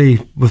 particularly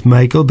with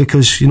Michael,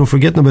 because, you know,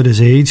 forgetting about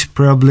his age,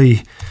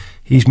 probably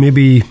he's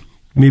maybe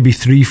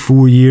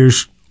 3-4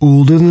 years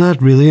older than that,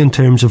 really, in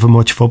terms of how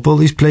much football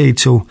he's played.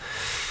 So,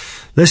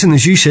 listen,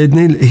 as you said,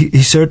 Neil,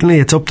 he certainly,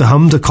 it's up to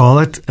him to call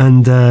it,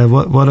 and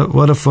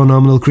what a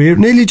phenomenal career.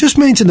 Neil, you just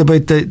mentioned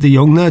about the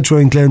young lads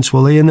around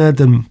Glenswilly and that,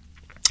 and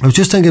I was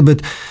just thinking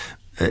about,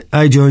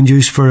 I joined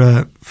you for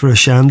a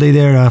shandy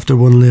there after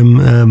one of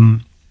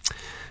them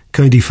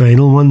county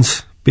final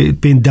ones,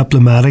 being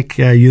diplomatic,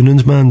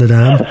 unions man that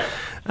I am.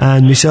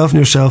 And myself and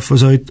yourself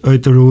was out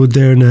the road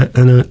there in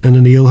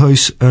an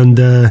alehouse,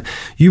 and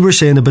you were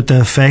saying about the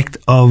effect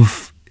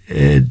of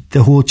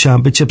the whole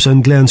championships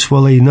in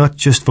Glenswilly, not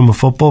just from a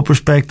football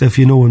perspective,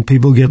 you know, when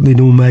people getting to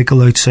know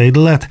Michael outside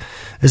of that.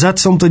 Is that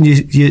something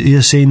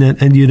you seen,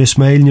 and you had a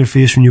smile in your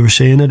face when you were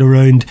saying it,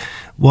 around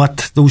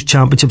what those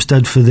championships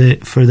did for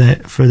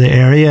the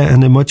area,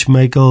 and how much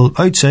Michael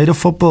outside of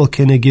football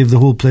kind of gave the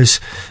whole place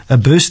a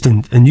boost,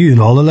 and you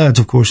and all the lads,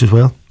 of course, as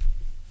well?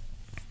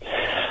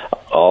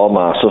 Oh,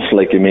 massive.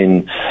 Like, I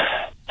mean,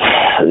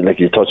 like,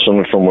 you touched on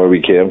it from where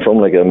we came from.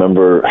 Like, I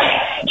remember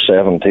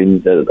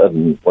 17,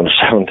 when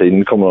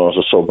 17 coming on as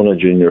a sub in a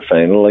junior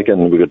final, like,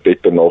 and we got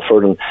beat by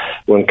Milford, and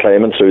when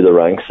climbing through the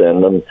ranks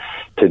then, and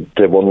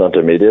they won the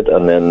intermediate,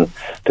 and then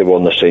they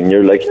won the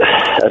senior. Like,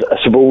 I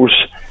suppose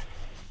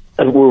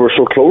we were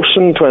so close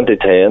in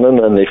 2010,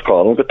 and Leif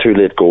Connell got 2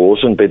 late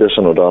goals and beat us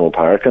in O'Donnell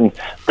Park, and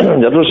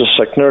that was a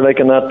sickener, like,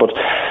 in that. But,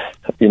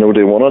 you know,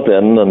 they won it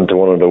then, and they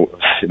won it,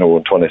 you know,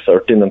 in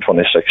 2013 and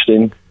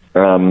 2016.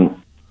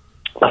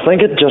 I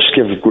think it just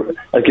gave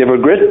a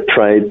great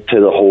pride to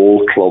the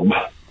whole club,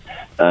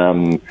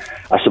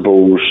 I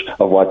suppose,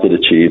 of what they'd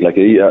achieved. Like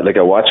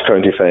I watch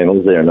county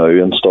finals there now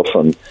and stuff,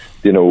 and,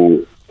 you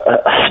know,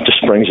 it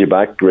just brings you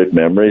back great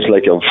memories,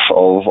 like, of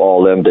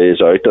all them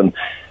days out. And,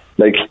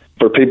 like,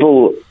 for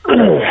people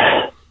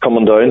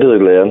coming down to the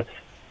Glen,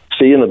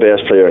 seeing the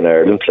best player in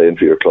Ireland playing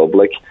for your club,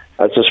 like,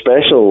 it's a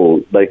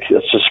special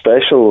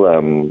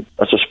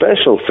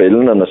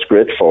feeling, and it's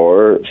great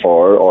for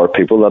our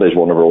people that is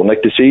one of our own.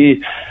 Like, to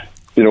see,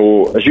 you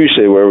know, as you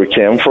say, where we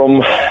came from,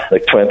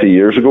 like, 20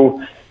 years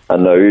ago,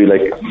 and now,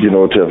 like, you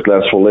know, to have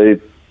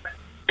Glenswilly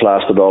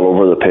plastered all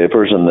over the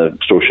papers and the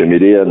social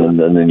media and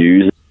the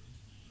news,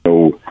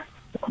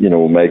 you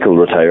know, Michael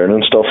retiring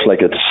and stuff,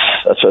 like,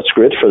 it's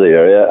great for the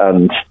area,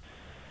 and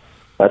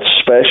it's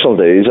special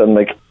days. And,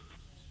 like,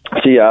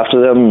 see,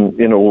 after them,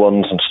 you know,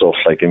 ones and stuff,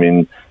 like, I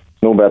mean,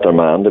 no better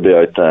man to be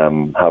out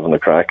having a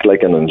crack,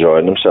 like, and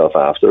enjoying himself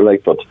after,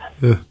 like, but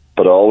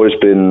always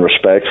been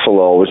respectful,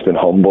 always been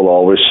humble,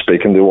 always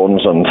speaking to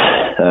ones, and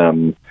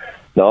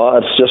no,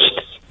 it's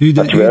just,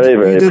 it's very,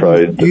 very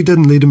proud. You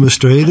didn't lead him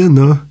astray then,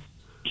 no?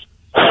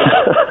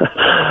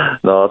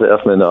 No,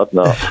 definitely not.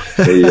 No,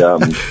 he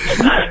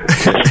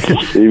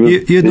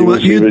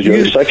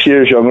was 6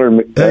 years younger than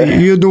me.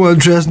 You had no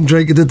interest in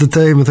drinking at the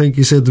time, I think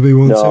you said to me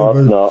once.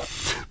 No.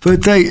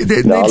 But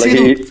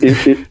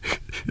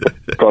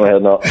go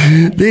ahead, no.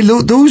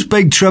 Those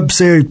big trips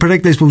there,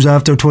 particularly, I suppose,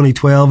 after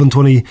 2012 and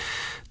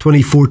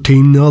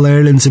 2014, All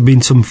Ireland's have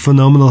been some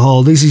phenomenal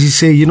holidays. As you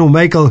say, you know,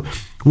 Michael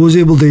was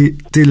able to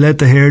let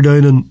the hair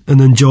down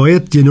and enjoy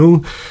it, you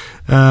know.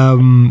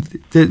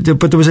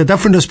 But there was a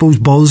different, I suppose,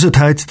 buzz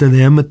attached to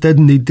them. It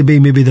didn't need to be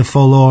maybe the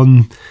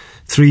full-on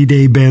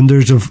 3-day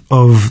benders of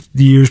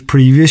the years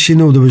previous. You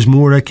know, there was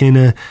more a kind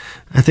of,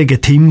 I think, a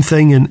team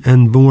thing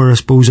and more, I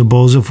suppose, a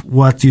buzz of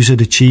what you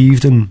had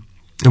achieved and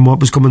what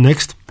was coming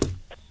next.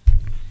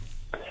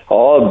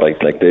 Oh,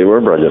 like they were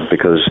brilliant,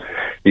 because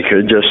you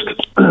could just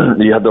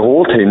you had the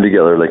whole team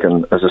together. Like,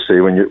 and as I say,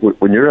 when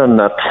you're in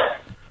that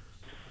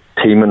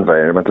team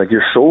environment, like,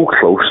 you're so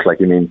close.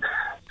 Like, I mean,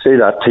 say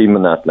that team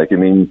and that, like, I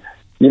mean,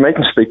 you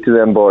mightn't speak to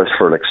them boys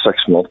for like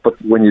 6 months, but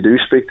when you do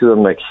speak to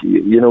them, like,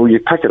 you know, you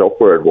pick it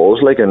up where it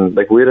was. Like, and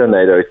like, we had a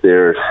night out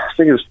there, I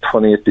think it was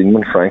 2018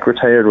 when Frank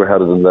retired. We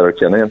had it in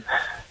Letterkenny, and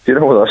you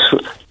know,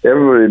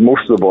 everybody,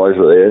 most of the boys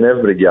were there, and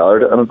everybody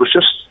gathered, and it was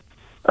just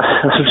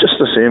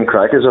the same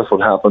crack as if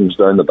it happens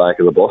down the back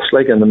of the bus.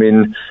 Like, and I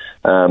mean,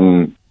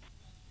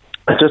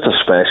 it's just a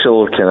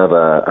special kind of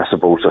I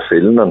suppose, a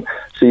feeling, and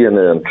seeing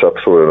the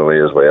trips were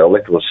away as well.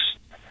 Like, it was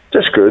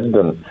just good,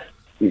 and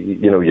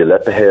you know, you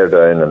let the hair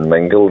down and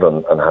mingled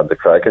and had the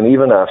crack. And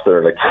even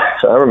after, like,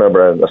 I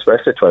remember,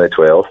 especially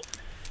 2012,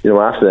 you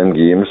know, after them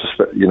games,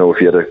 you know,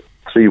 if you had a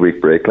 3-week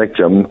break, like,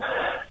 Jim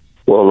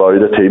will allow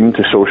the team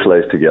to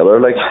socialise together,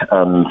 like,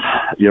 and,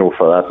 you know,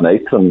 for that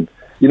night. And,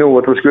 you know,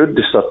 it was good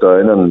to sit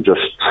down and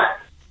just,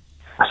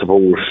 I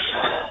suppose,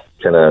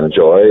 kind of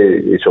enjoy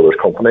each other's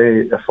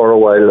company for a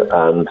while.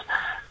 And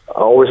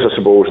always, I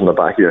suppose, in the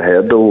back of your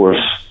head, though, was,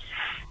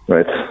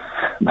 right,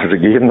 there's a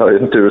game now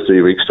in 2 or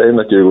 3 weeks' time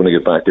that you're going to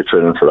get back to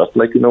training for that,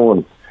 like, you know.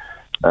 And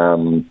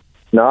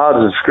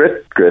it's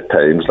great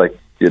times, like,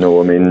 you know.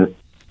 I mean,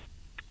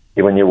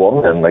 when you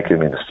won, and like, I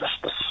mean, it's just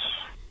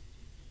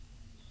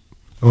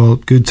well,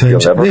 good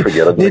times. You'll never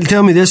forget it. Neil,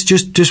 tell me this,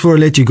 just before I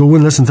let you go,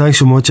 and listen, thanks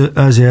so much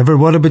as ever.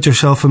 What about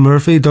yourself and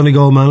Murphy?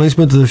 Donegal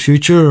management of the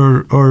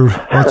future, or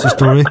what's the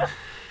story?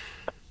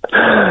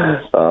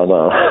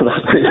 No.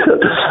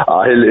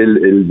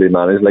 He'll be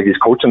managed, like, he's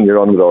coaching. You're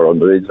on with our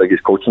underage, like, he's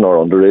coaching our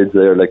underage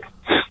there, like,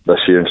 this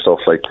year and stuff,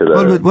 like.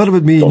 What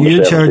about me and you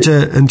in charge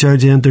of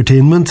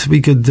entertainment? We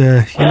could,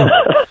 you know,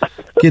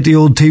 get the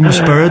old team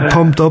spirit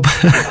pumped up.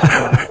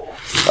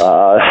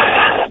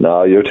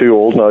 No, you're too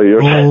old now.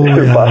 You're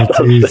past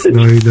that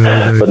stage.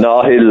 No. But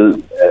no, he'll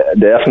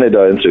definitely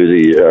down through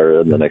the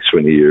year in the next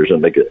 20 years.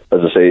 And like, as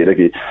I say, like,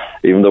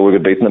 even though we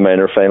got beaten in the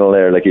minor final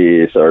there, like,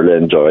 he thoroughly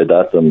enjoyed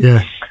that, and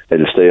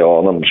he'll stay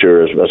on, I'm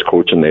sure, as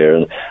coaching there.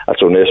 And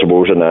that's only, I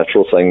suppose, a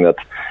natural thing that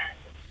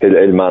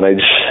he'll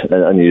manage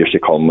in years to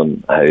come.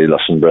 And hey,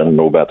 listen, Brendan,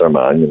 no better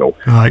man, you know.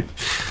 All right,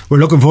 we're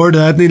looking forward to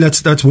that, Neil.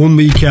 That's one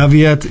wee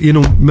caveat. You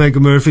know,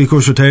 Michael Murphy, of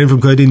course, retiring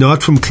from county,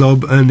 not from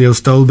club, and he'll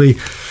still be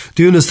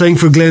doing his thing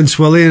for Glen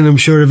Swilly, and I'm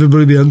sure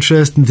everybody will be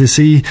interested to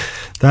see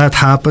that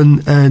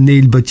happen,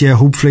 Neil. But yeah,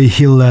 hopefully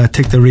he'll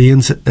take the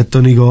reins at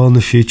Donegal in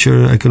the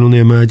future. I can only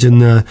imagine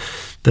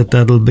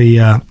that'll be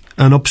an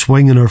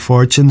upswing in our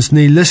fortunes.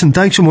 Neil, listen,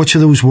 thanks so much for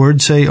those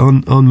words,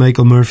 on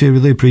Michael Murphy. I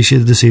really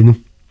appreciate it this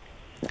evening.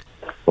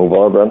 No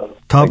bother, Ben.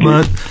 Top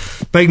man.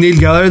 Big Neil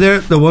Gallagher there,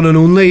 the one and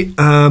only.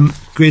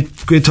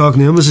 Great talking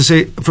to him. As I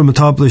say, from the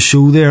top of the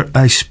show there,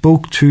 I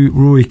spoke to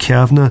Rory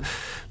Kavanagh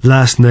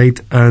last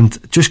night and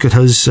just got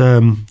his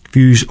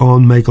views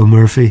on Michael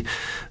Murphy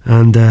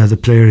and the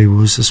player he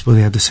was. That's what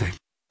he had to say.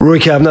 Rory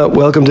Kavanagh,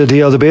 welcome to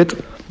DL Debate.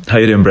 How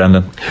you doing,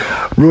 Brendan?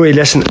 Rory,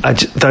 listen,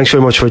 thanks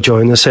very much for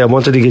joining us. I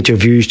wanted to get your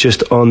views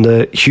just on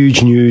the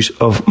huge news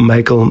of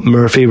Michael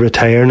Murphy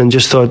retiring, and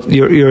just thought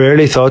your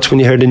early thoughts when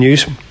you heard the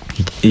news.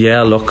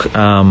 Yeah, look,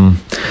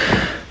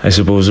 I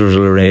suppose there was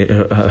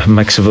a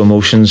mix of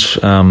emotions,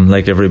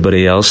 like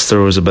everybody else. There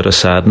was a bit of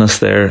sadness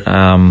there,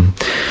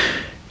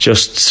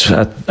 just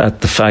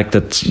at the fact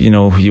that, you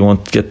know, you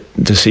won't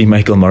get to see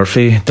Michael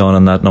Murphy don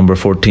in that number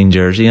 14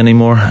 jersey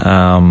anymore.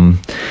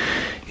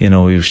 You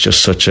know, he was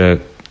just such a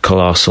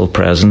colossal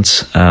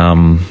presence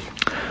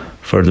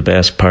for the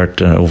best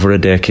part over a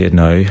decade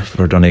now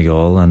for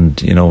Donegal, and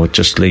you know, it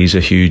just leaves a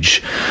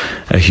huge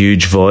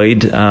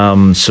void.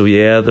 So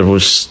yeah, there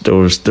was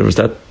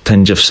that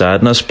tinge of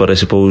sadness, but I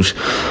suppose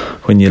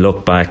when you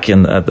look back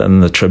and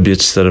the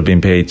tributes that have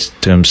been paid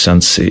to him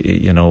since,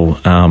 you know,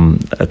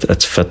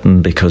 it's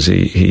fitting, because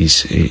he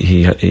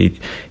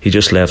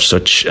just left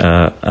such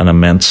an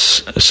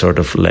immense sort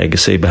of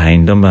legacy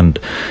behind him, and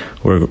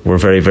we're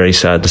very, very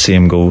sad to see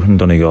him go in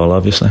Donegal,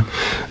 obviously.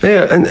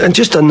 Yeah, and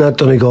just on that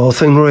Donegal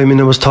thing, Roy, I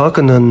mean, I was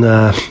talking on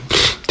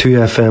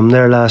 2FM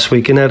there last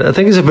week, and I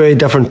think it's a very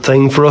different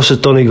thing for us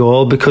at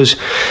Donegal, because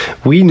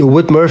we know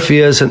what Murphy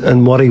is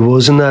and what he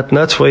was in that, and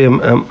that's why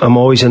I'm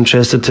always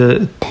interested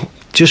to,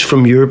 just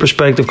from your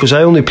perspective, because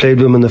I only played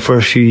with him in the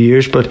first few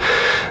years, but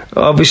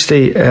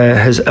obviously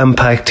his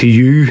impact to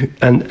you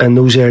and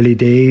those early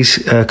days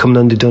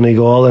coming into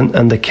Donegal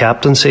and the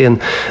captaincy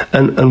and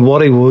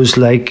what he was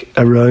like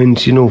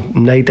around, you know,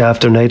 night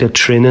after night of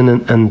training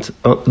and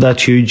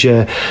that huge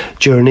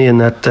journey and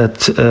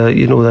that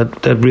you know,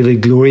 that really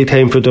glory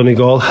time for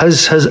Donegal,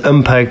 his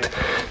impact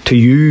to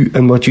you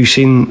and what you've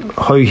seen,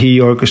 how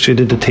he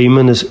orchestrated the team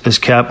and his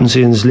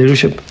captaincy and his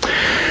leadership.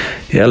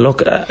 Yeah,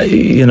 look,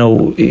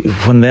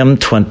 when them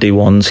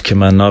 21s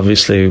came in,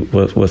 obviously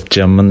with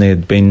Jim, and they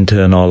had been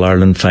to an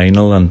All-Ireland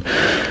final, and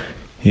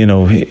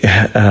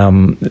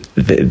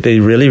they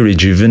really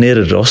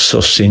rejuvenated us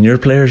senior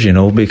players,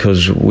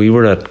 because we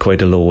were at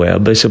quite a low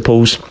ebb, I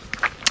suppose.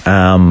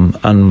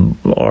 And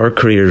our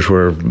careers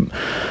were,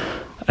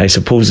 I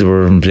suppose, they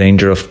were in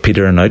danger of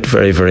petering out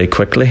very, very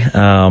quickly.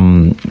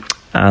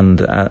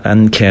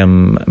 And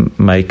came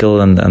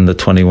Michael and the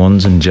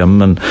 21s and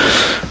Jim, and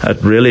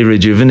it really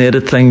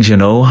rejuvenated things,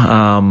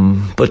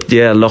 But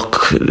yeah,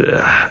 look,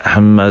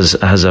 him as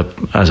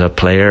a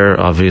player,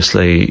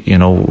 obviously,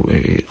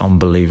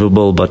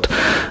 unbelievable, but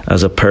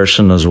as a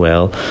person as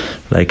well,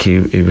 like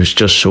he was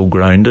just so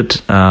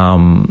grounded,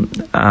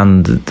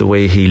 and the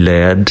way he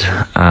led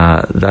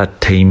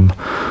that team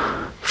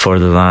for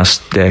the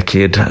last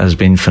decade has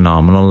been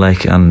phenomenal.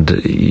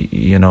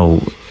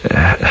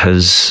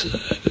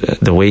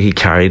 The way he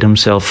carried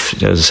himself,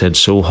 as I said,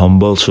 so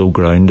humble, so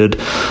grounded,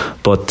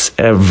 but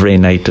every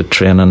night at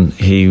training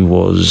he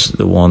was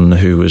the one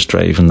who was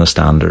driving the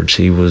standards.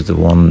 He was the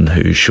one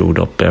who showed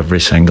up every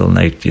single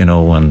night,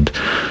 and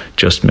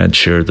just made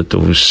sure that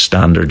those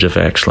standards of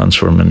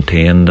excellence were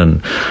maintained,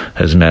 and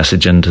his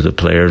messaging to the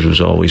players was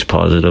always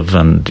positive,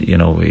 and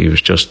he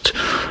was just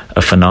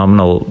a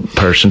phenomenal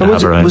person to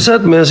have around. Was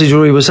that message,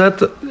 Rory, was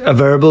that a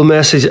verbal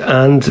message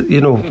and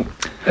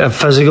a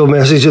physical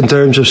message in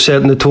terms of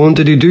setting the tone?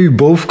 Did he do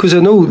both? Because I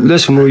know,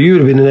 listen, Rory, you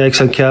would have been an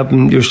excellent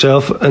captain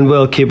yourself and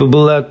well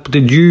capable of that, but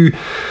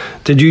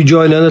did you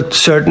join in at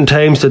certain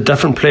times? Did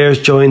different players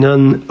join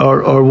in,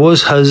 or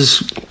was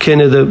his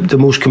kind of the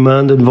most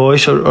commanding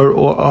voice,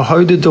 or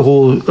how did the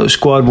whole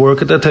squad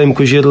work at that time?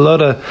 Because you had a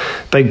lot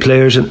of big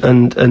players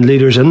and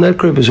leaders in that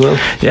group as well.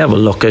 Yeah, well,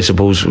 look, I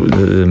suppose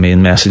the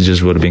main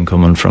messages would have been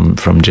coming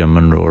from Jim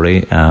and Rory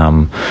in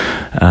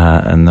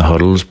the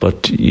huddles,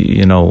 but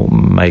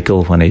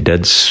Michael, when he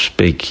did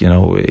speak,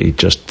 he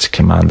just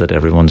commanded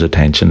everyone's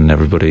attention, and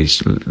everybody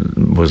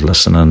was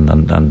listening,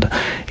 and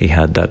he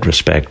had that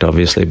respect,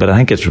 obviously. But I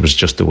think it was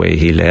just the way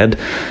he led.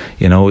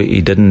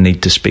 He didn't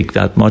need to speak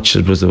that much.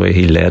 It was the way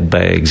he led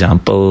by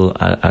example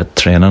at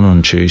training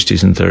on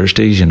Tuesdays and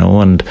Thursdays,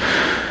 and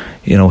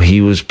he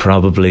was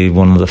probably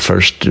one of the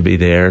first to be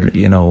there,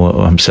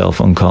 himself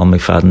and Colin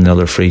McFadden, the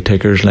other free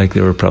takers, like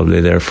they were probably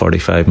there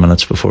 45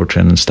 minutes before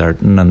training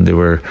starting, and they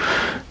were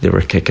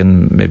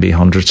kicking maybe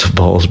hundreds of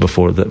balls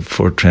before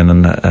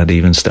training had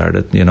even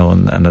started,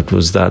 and it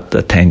was that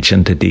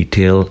attention to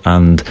detail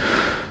and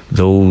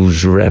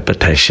those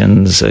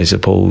repetitions, I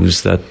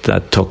suppose,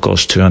 that took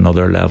us to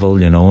another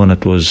level, and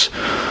it was,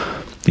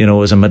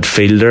 as a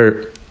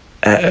midfielder,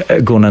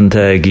 going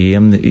into a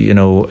game,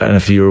 and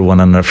if you were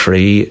winning a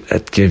free,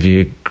 it gave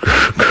you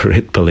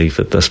great belief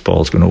that this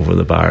ball's going over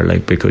the bar,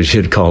 because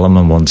you'd Colin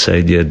on one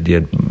side,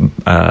 you'd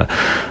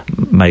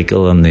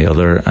Michael on the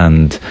other,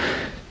 and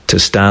to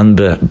stand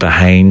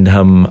behind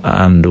him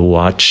and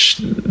watch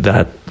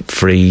that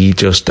free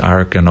just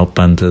arcing up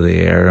into the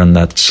air, and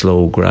that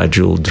slow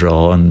gradual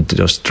draw and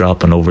just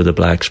dropping over the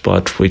black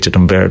spot, which it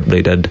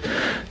invariably did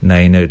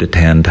 9 out of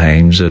 10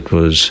 times, it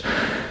was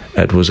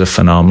a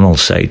phenomenal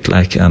sight,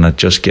 and it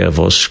just gave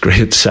us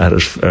great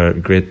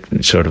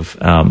sort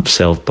of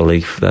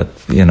self-belief that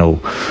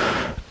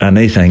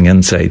anything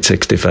inside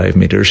 65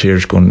 metres here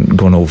is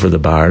going over the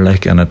bar,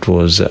 and it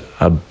was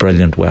a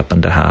brilliant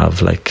weapon to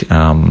have,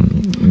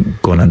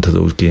 going into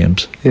those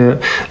games.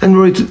 Yeah, and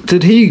Roy,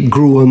 did he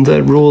grow in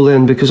that role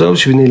then? Because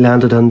obviously when he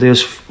landed on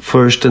this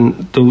first, and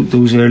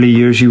those early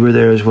years you were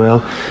there as well,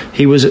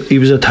 he was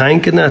a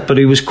tank in that, but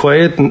he was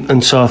quiet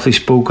and softly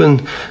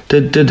spoken.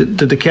 Did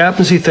the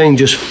captaincy thing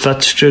just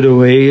fit straight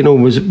away?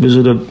 Was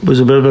it a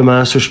bit of a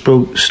master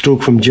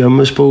stroke from Jim,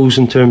 I suppose,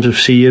 in terms of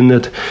seeing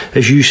that,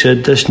 as you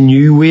said, this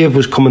new wave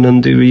was coming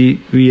in to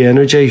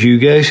re-energise you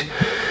guys?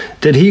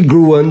 Did he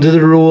grow into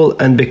the role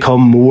and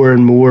become more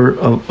and more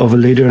of a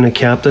leader and a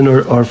captain,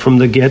 or from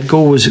the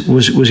get-go was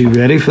he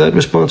ready for that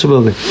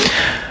responsibility?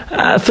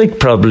 I think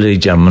probably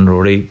Jim and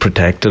Rory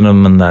protected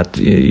him, and that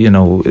he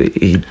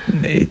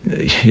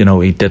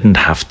didn't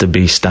have to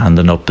be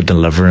standing up and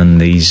delivering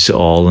these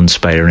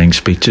all-inspiring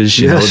speeches.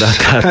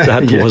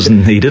 That yeah.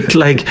 wasn't needed. Those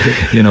I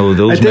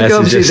think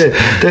messages.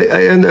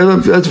 And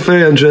that's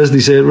very interesting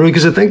to say, Rory,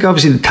 because I think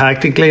obviously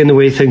tactically and the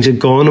way things had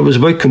gone, it was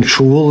about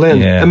control then.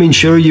 Yeah. I mean,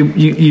 sure,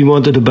 you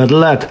wanted a bit of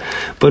that,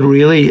 but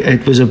really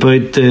it was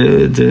about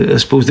I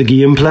suppose the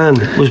game plan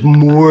was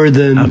more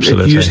than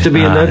Absolutely. It used to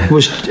be, and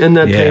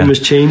that yeah. time was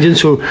changing.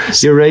 So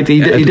you're right,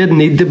 he didn't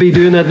need to be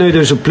doing that now.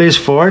 There's a place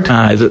for it.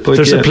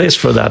 There's a place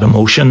for that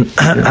emotion.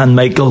 And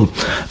Michael,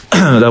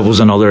 that was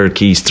another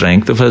key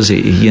strength of his.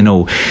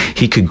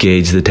 He could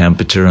gauge the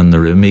temperature in the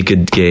room. He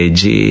could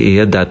gauge. He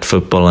had that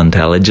football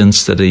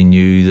intelligence that he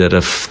knew that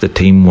if the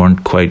team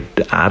weren't quite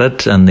at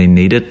it and they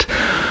needed,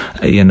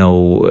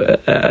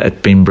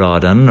 it being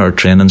brought in or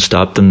training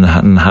stopped and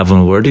having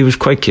a word, he was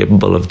quite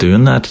capable of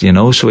doing that.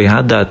 So he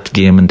had that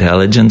game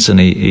intelligence, and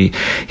he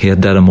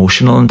had that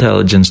emotional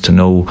intelligence to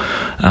know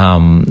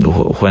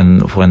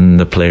when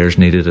the players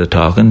needed a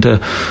talking to.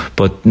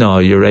 But no,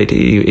 you're right.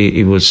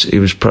 He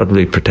was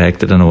probably protected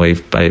protected in a way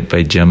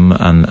by Jim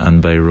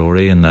and by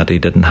Rory, and that he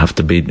didn't have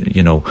to be,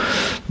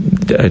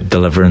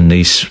 delivering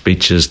these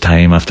speeches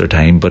time after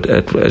time. But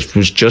it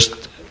was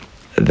just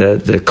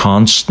the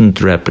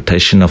constant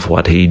repetition of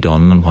what he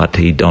done and what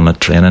he done at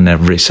training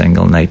every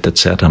single night that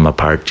set him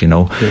apart.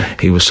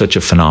 He was such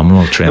a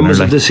phenomenal trainer. And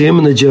was it the same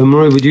in the gym,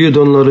 Roy? Would you have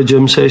done a lot of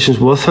gym sessions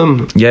with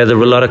him? Yeah, there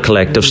were a lot of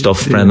collective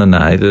stuff. Brendan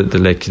and I,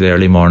 the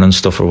early morning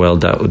stuff were well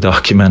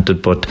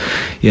documented, but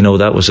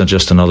that was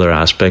just another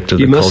aspect of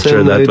the culture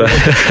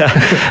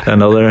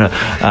another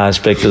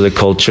aspect of the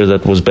culture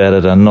that was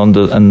bedded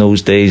in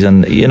those days.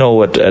 And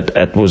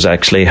it was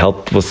actually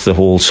helped with the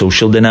whole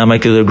social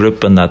dynamic of the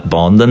group and that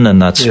bonding and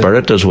that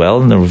spirit as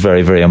well, and they were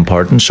very, very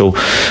important. So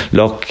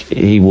look,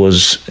 he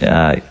was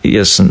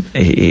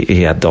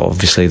he had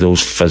obviously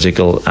those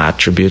physical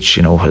attributes,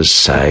 his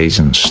size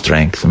and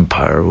strength and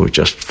power were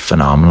just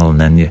phenomenal,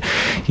 and then you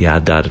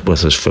add that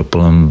with his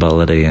footballing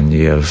ability and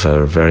you have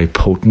a very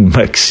potent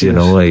mix.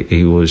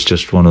 He was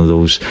just one of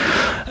those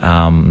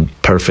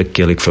perfect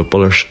Gaelic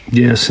footballers.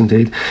 Yes,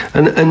 indeed.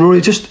 And Rory,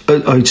 just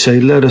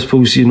outside that, I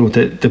suppose,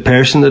 the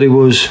person that he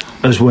was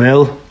as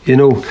well.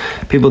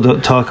 People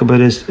don't talk about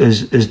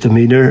his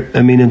demeanour.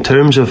 I mean, in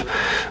terms of,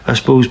 I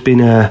suppose,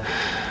 being a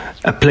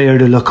player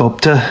to look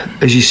up to,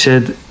 as you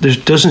said,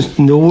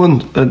 no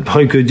one, and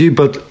how could you,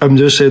 but I'm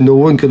just saying no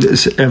one could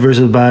ever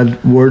say a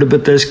bad word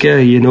about this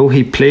guy.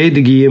 He played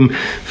the game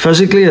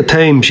physically at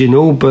times,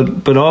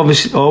 but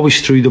obviously always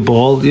threw the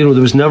ball. There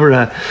was never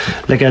a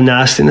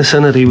nastiness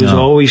in it. He was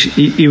always,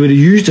 he would have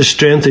used his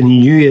strength, and he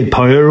knew he had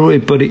power, Roy,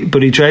 but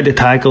he tried to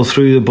tackle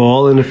through the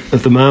ball, and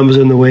if the man was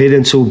in the way,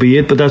 then so be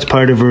it, but that's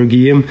part of our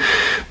game.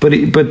 But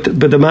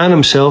the man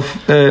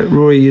himself,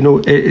 Rory,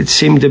 it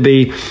seemed to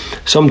be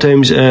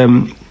sometimes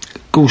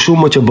go so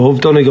much above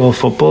Donegal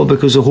football,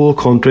 because the whole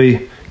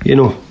country,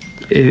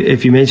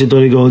 if you mentioned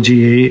Donegal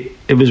GA,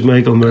 it was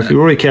Michael Murphy.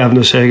 Rory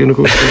Kavanagh second, of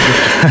course.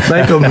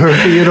 Michael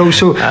Murphy,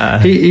 so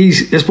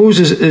he's, I suppose,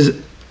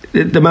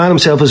 the man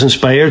himself is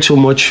inspired so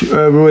much,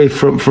 Rory,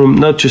 from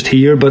not just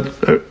here, but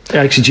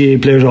actually GA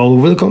players all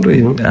over the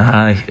country.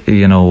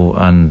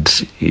 And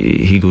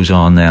he goes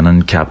on then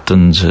and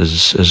captains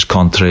his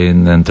country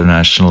in the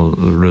international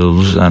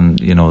rules, and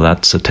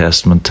that's a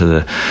testament to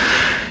the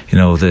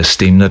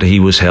esteem that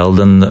he was held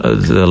in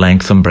the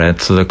length and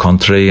breadth of the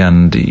country.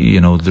 And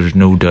there's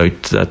no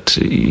doubt that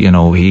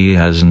he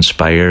has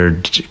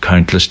inspired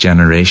countless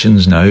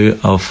generations now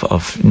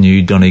of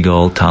new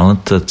Donegal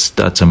talent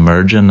that's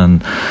emerging,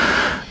 and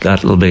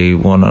that'll be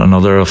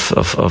another of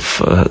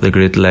the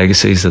great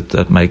legacies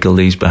that Michael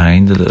leaves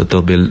behind.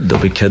 There'll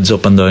be kids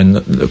up and down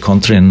the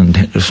country, and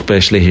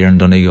especially here in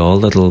Donegal,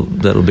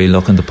 that'll be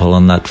looking to pull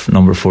on that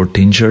number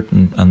 14 shirt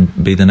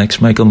and be the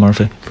next Michael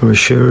Murphy. For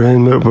sure,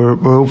 and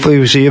we're hopefully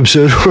we see him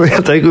soon.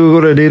 I think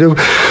we're going to need him.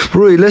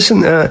 Rory,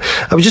 listen,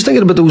 I was just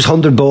thinking about those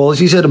 100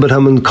 balls you said about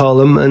him and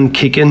Colum and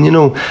Keegan.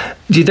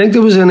 Do you think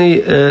there was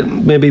any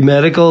maybe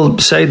medical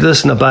side of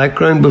this in the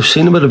background? We've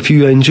seen about a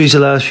few injuries the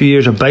last few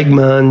years. A big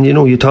man,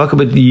 you talk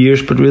about the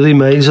years, but really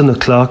miles on the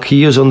clock.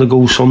 He is on the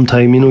go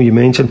sometime. You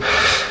mentioned,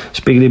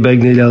 speaking to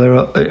Big Neil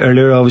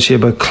earlier, obviously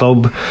about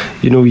club.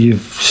 You've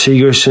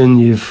Sigerson,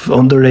 you've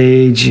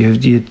underage,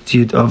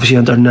 you've obviously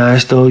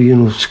international.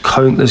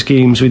 Countless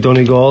games with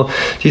Donegal. Do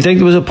you think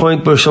there was a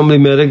point where somebody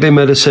medically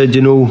might have said,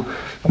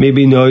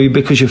 maybe now,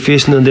 because you're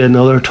facing into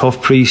another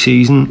tough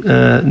pre-season,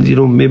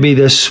 maybe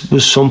this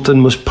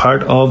was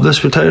part of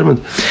this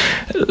retirement?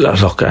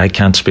 Look, I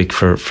can't speak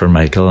for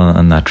Michael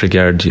in that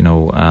regard.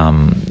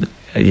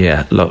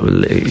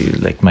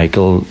 Like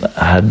Michael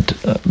had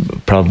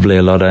probably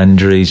a lot of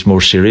injuries,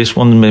 more serious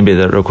ones maybe,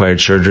 that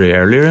required surgery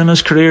earlier in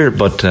his career,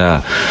 but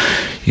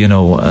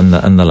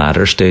in the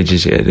latter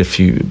stages, if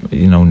you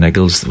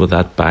niggles with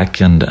that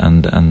back and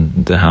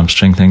the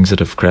hamstring things that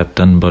have crept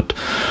in. But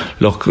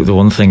look, the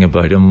one thing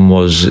about him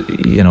was,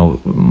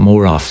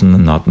 more often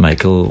than not,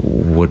 Michael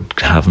would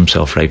have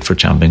himself right for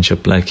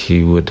championship. Like,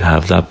 he would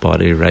have that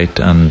body right,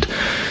 and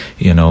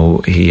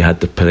he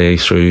had to play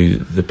through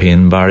the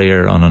pain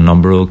barrier on a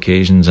number of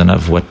occasions, and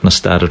I've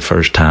witnessed that at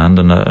first hand.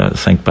 And I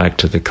think back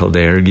to the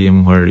Kildare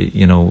game where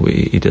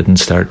he didn't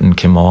start and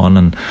came on,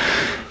 and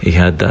he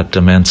had that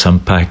immense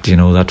impact,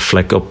 that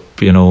flick up,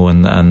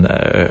 and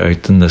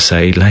out in the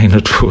sideline.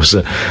 It was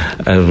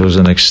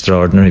an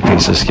extraordinary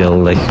piece of skill,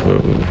 like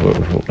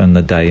in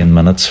the dying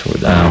minutes,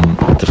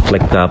 to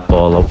flick that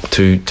ball up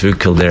to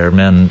Kildare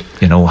men,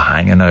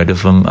 hanging out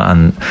of him,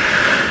 and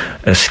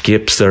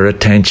escapes their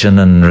attention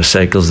and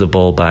recycles the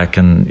ball back,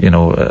 and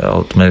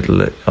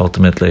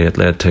ultimately it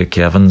led to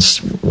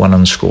Kevin's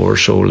winning score.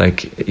 So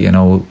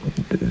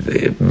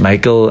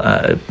Michael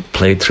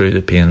played through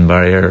the pain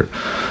barrier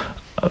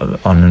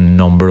on a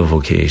number of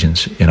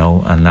occasions,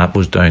 and that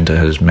was down to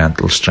his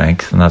mental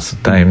strength, and that's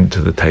down to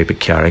the type of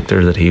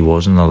character that he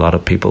was. And a lot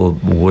of people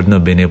wouldn't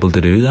have been able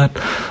to do that.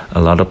 A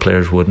lot of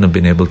players wouldn't have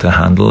been able to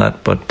handle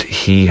that, but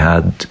he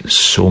had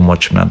so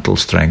much mental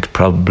strength,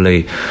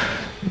 probably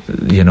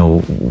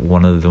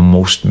one of the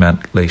most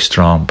mentally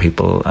strong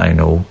people I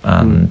know,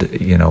 and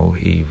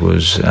he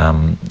was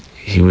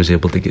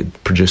able to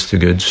produce the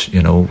goods,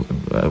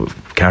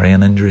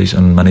 carrying injuries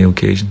on many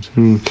occasions.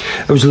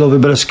 It was a lovely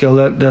bit of skill,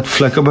 that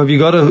flick up. Have you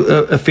got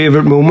a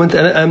favourite moment?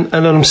 And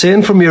I'm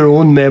saying from your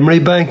own memory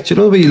bank, do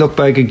you know when you look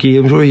back at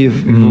games where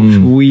you've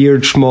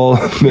weird small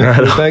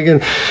memory bank,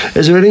 and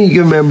is there anything you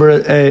can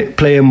remember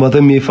playing with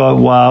him you thought,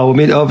 wow? I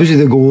mean, obviously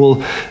the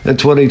goal in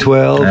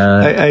 2012,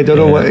 I don't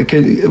know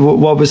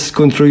what was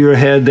going through your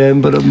head then,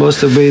 but it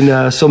must have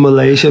been some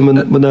elation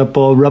when that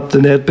ball ripped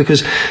the net,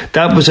 because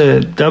that was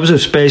a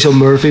special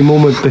Murphy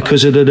moment,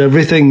 because it had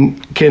everything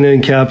kind of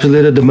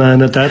encapsulated the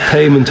man at that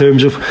time in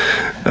terms of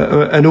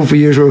I know for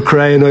years we were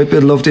crying out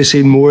we'd love to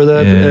see more of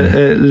that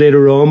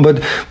later on,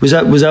 but was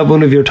that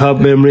one of your top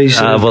memories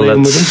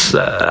playing with him?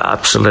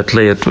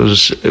 Absolutely. It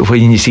was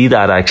when you see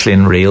that actually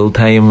in real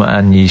time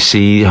and you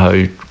see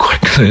how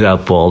quickly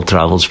that ball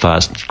travels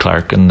past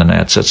Clark in the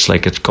nets, it's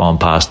like it's gone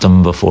past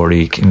him before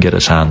he can get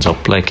his hands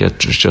up. Like,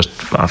 it was just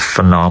a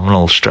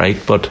phenomenal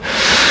strike. But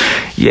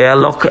yeah,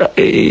 look,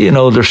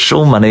 there's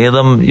so many of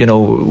them.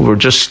 We're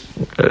just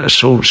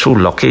so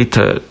lucky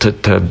to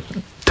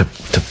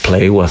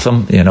play with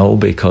him,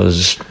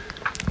 because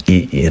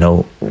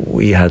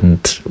we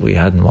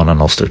hadn't won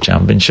an Ulster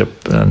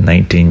Championship in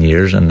 19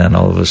 years, and then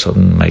all of a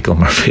sudden Michael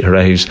Murphy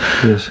arrives,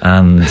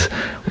 and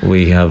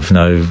we have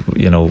now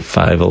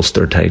 5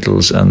 Ulster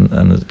titles in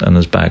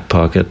his back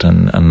pocket,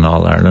 and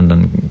All Ireland,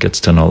 and gets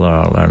to another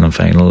All Ireland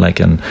final,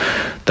 and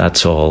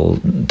that's all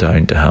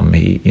down to him.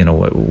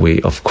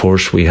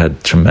 We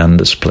had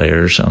tremendous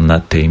players on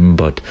that team,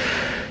 but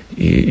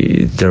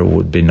there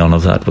would be none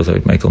of that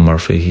without Michael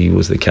Murphy. He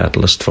was the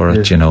catalyst for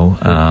it,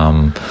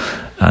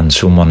 and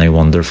so many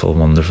wonderful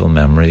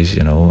memories,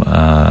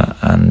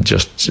 and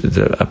just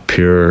a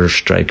pure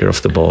striker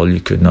of the ball you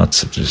could not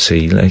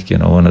see,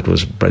 and it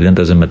was brilliant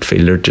as a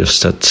midfielder,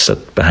 just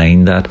sit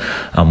behind that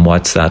and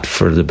watch that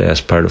for the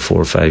best part of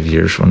 4 or 5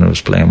 years when I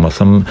was playing with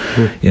him.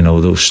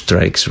 Those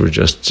strikes were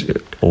just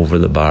over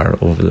the bar,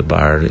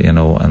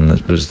 and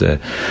it was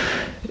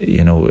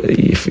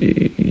if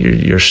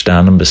you're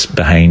standing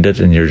behind it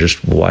and you're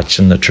just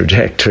watching the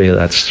trajectory of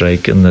that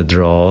strike and the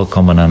draw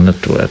coming in,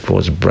 it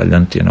was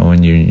brilliant,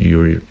 and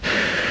you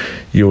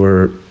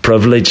were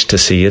privileged to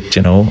see it,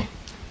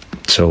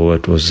 so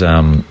it was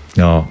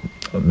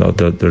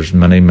there's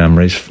many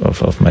memories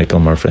of Michael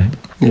Murphy.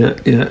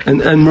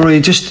 And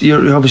Murray,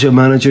 you're obviously a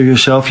manager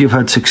yourself, you've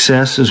had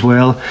success as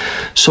well.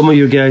 Some of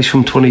your guys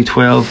from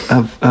 2012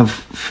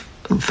 have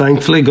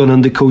thankfully gone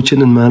into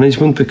coaching and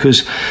management,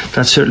 because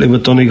that's certainly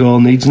what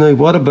Donegal needs now.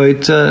 What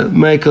about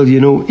Michael?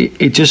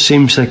 It just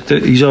seems like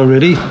he's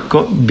already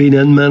been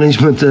in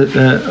management,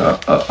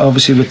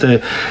 obviously with the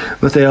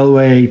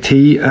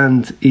LYIT,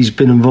 and he's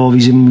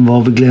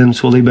involved with Glen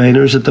Sully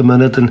Miners at the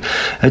minute, and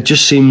it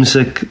just seems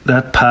like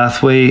that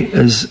pathway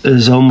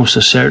is almost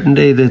a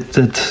certainty that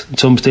at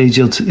some stage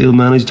he'll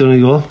manage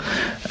Donegal.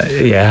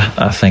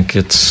 I think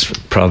it's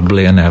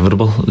probably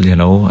inevitable.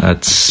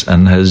 It's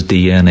in his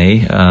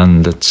DNA,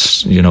 and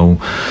it's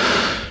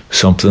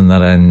something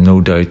that I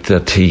no doubt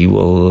that he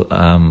will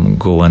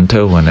go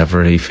into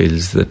whenever he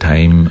feels the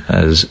time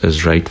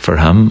is right for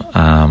him.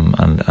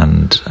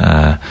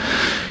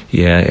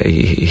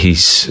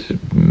 He's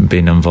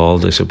been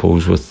involved, I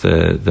suppose, with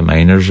the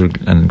miners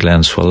in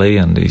Glen Sully,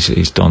 and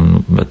he's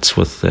done bits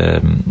with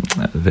the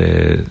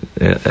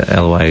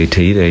LYIT,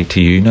 the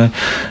ATU now,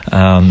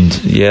 and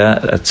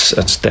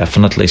it's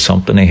definitely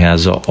something. He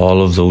has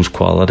all of those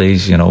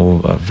qualities,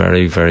 a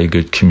very, very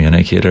good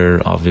communicator,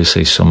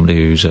 obviously somebody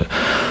who's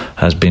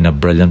has been a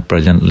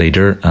brilliant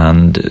leader,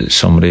 and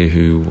somebody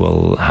who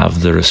will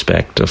have the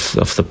respect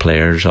of the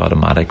players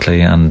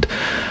automatically, and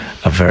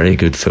a very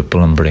good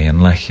footballing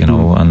brain,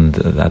 and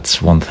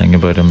that's one thing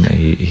about him.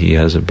 He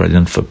has a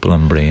brilliant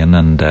footballing brain,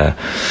 and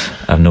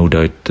I've no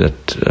doubt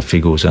that if he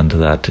goes into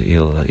that,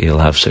 he'll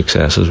have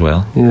success as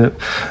well. Yeah,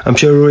 I'm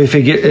sure if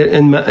you get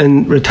in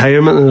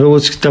retirement, I know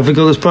it's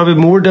difficult. It's probably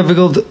more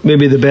difficult,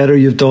 maybe the better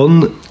you've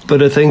done.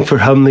 But I think for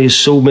him, there's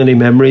so many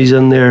memories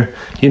in there.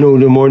 No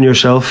more than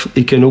yourself,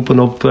 he can open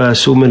up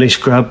so many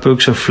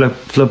scrapbooks or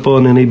flip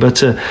on any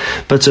bits of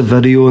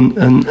video,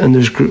 and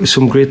there's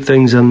some great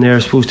things in there, I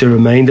suppose, to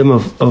remind him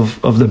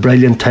of the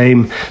brilliant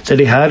time that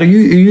he had. Are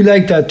you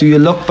like that? Do you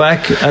look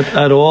back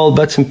at all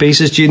bits and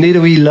pieces? Do you need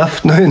a wee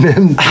lift now and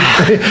then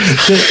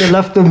to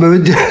lift the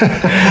mood?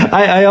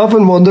 I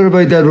often wonder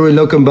about that, Roy,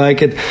 looking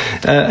back at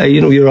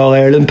your All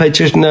Ireland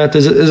pictures and that.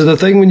 Is it a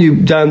thing when you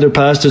dander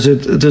past? Does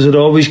it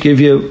always give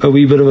you a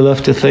wee bit of a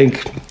lift to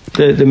think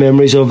the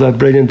memories of that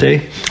brilliant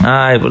day?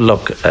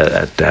 Look,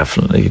 it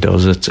definitely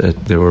does.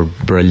 There were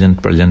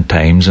brilliant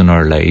times in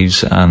our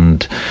lives,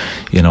 and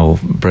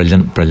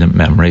brilliant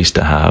memories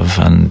to have.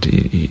 And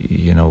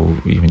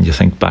when you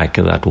think back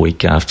of that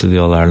week after the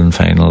All Ireland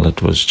final,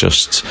 it was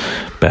just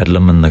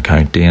bedlam in the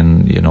county,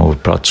 and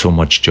it brought so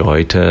much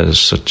joy to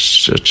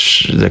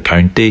such the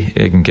county.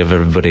 It can give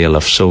everybody a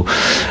lift. So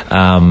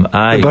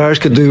the bars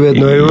could do it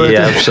now.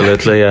 Yeah,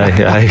 absolutely.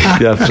 I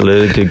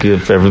absolutely could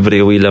give everybody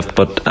a wee lift.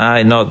 But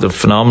the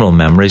phenomenal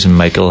memories, and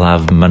Michael will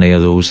have many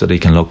of those that he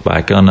can look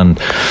back on. And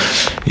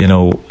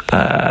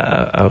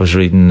I was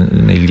reading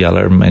Neil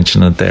Yeller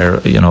mention it there,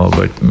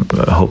 about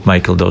I hope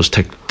Michael does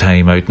take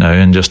time out now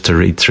and just to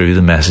read through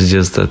the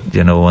messages that,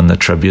 you know, and the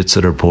tributes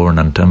that are pouring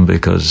into him,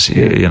 because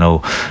you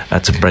know,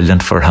 it's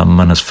brilliant for him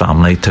and his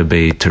family to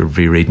be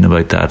reading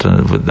about that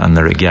and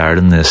the regard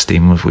and the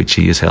esteem of which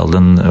he is held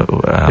in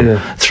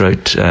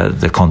throughout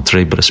the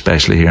country, but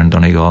especially here in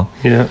Donegal.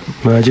 Yeah,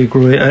 magic,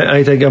 Roy.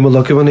 I think I'm a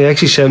lucky one. He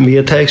actually sent me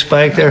a text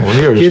back there.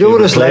 You know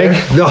what it's like?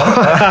 No.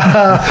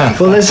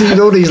 Well, listen, you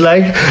know what he's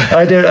like.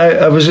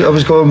 I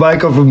was going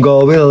back up from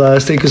Galway the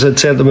last week because I'd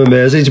sent him a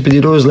message, but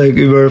you know it's like,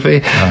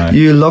 Murphy,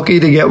 you're lucky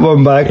to get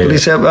one back. But he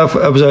said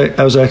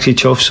I was actually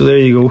chuffed, so there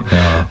you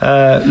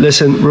go.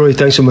 Listen, Roy,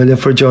 thanks a million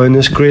for joining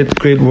us.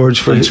 Great words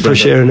for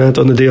sharing that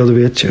on the DL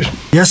Debate. Cheers.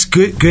 Yes,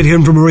 good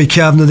hearing from Rory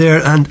Kavanagh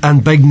there,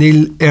 and Big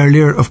Neil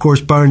earlier, of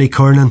course, Barney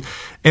Kernan.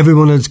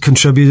 Everyone has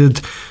contributed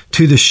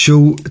to the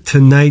show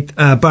tonight.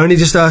 Barney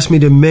just asked me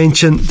to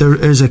mention there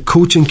is a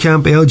coaching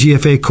camp,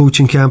 LGFA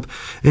coaching camp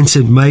in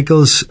St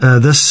Michael's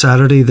this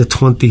Saturday the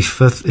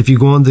 25th. If you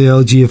go on the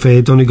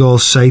LGFA Donegal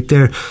site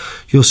there,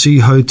 you'll see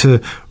how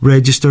to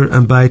register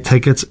and buy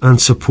tickets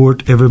and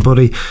support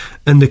everybody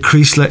in the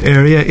Creeslough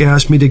area. He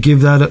asked me to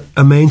give that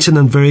a mention,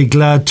 and very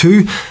glad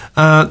to.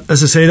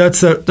 As I say,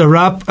 that's the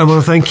wrap. I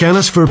want to thank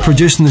Kenneth for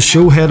producing the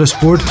show, head of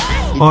sport,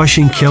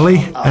 Oisín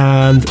Kelly,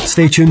 and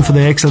stay tuned for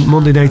the excellent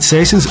Monday night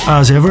sessions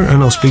as ever,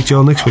 and I'll speak to you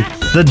all next week.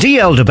 The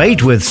DL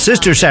Debate with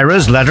Sister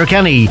Sarah's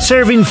Letterkenny,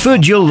 serving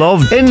food you'll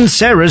love in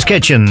Sarah's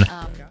kitchen.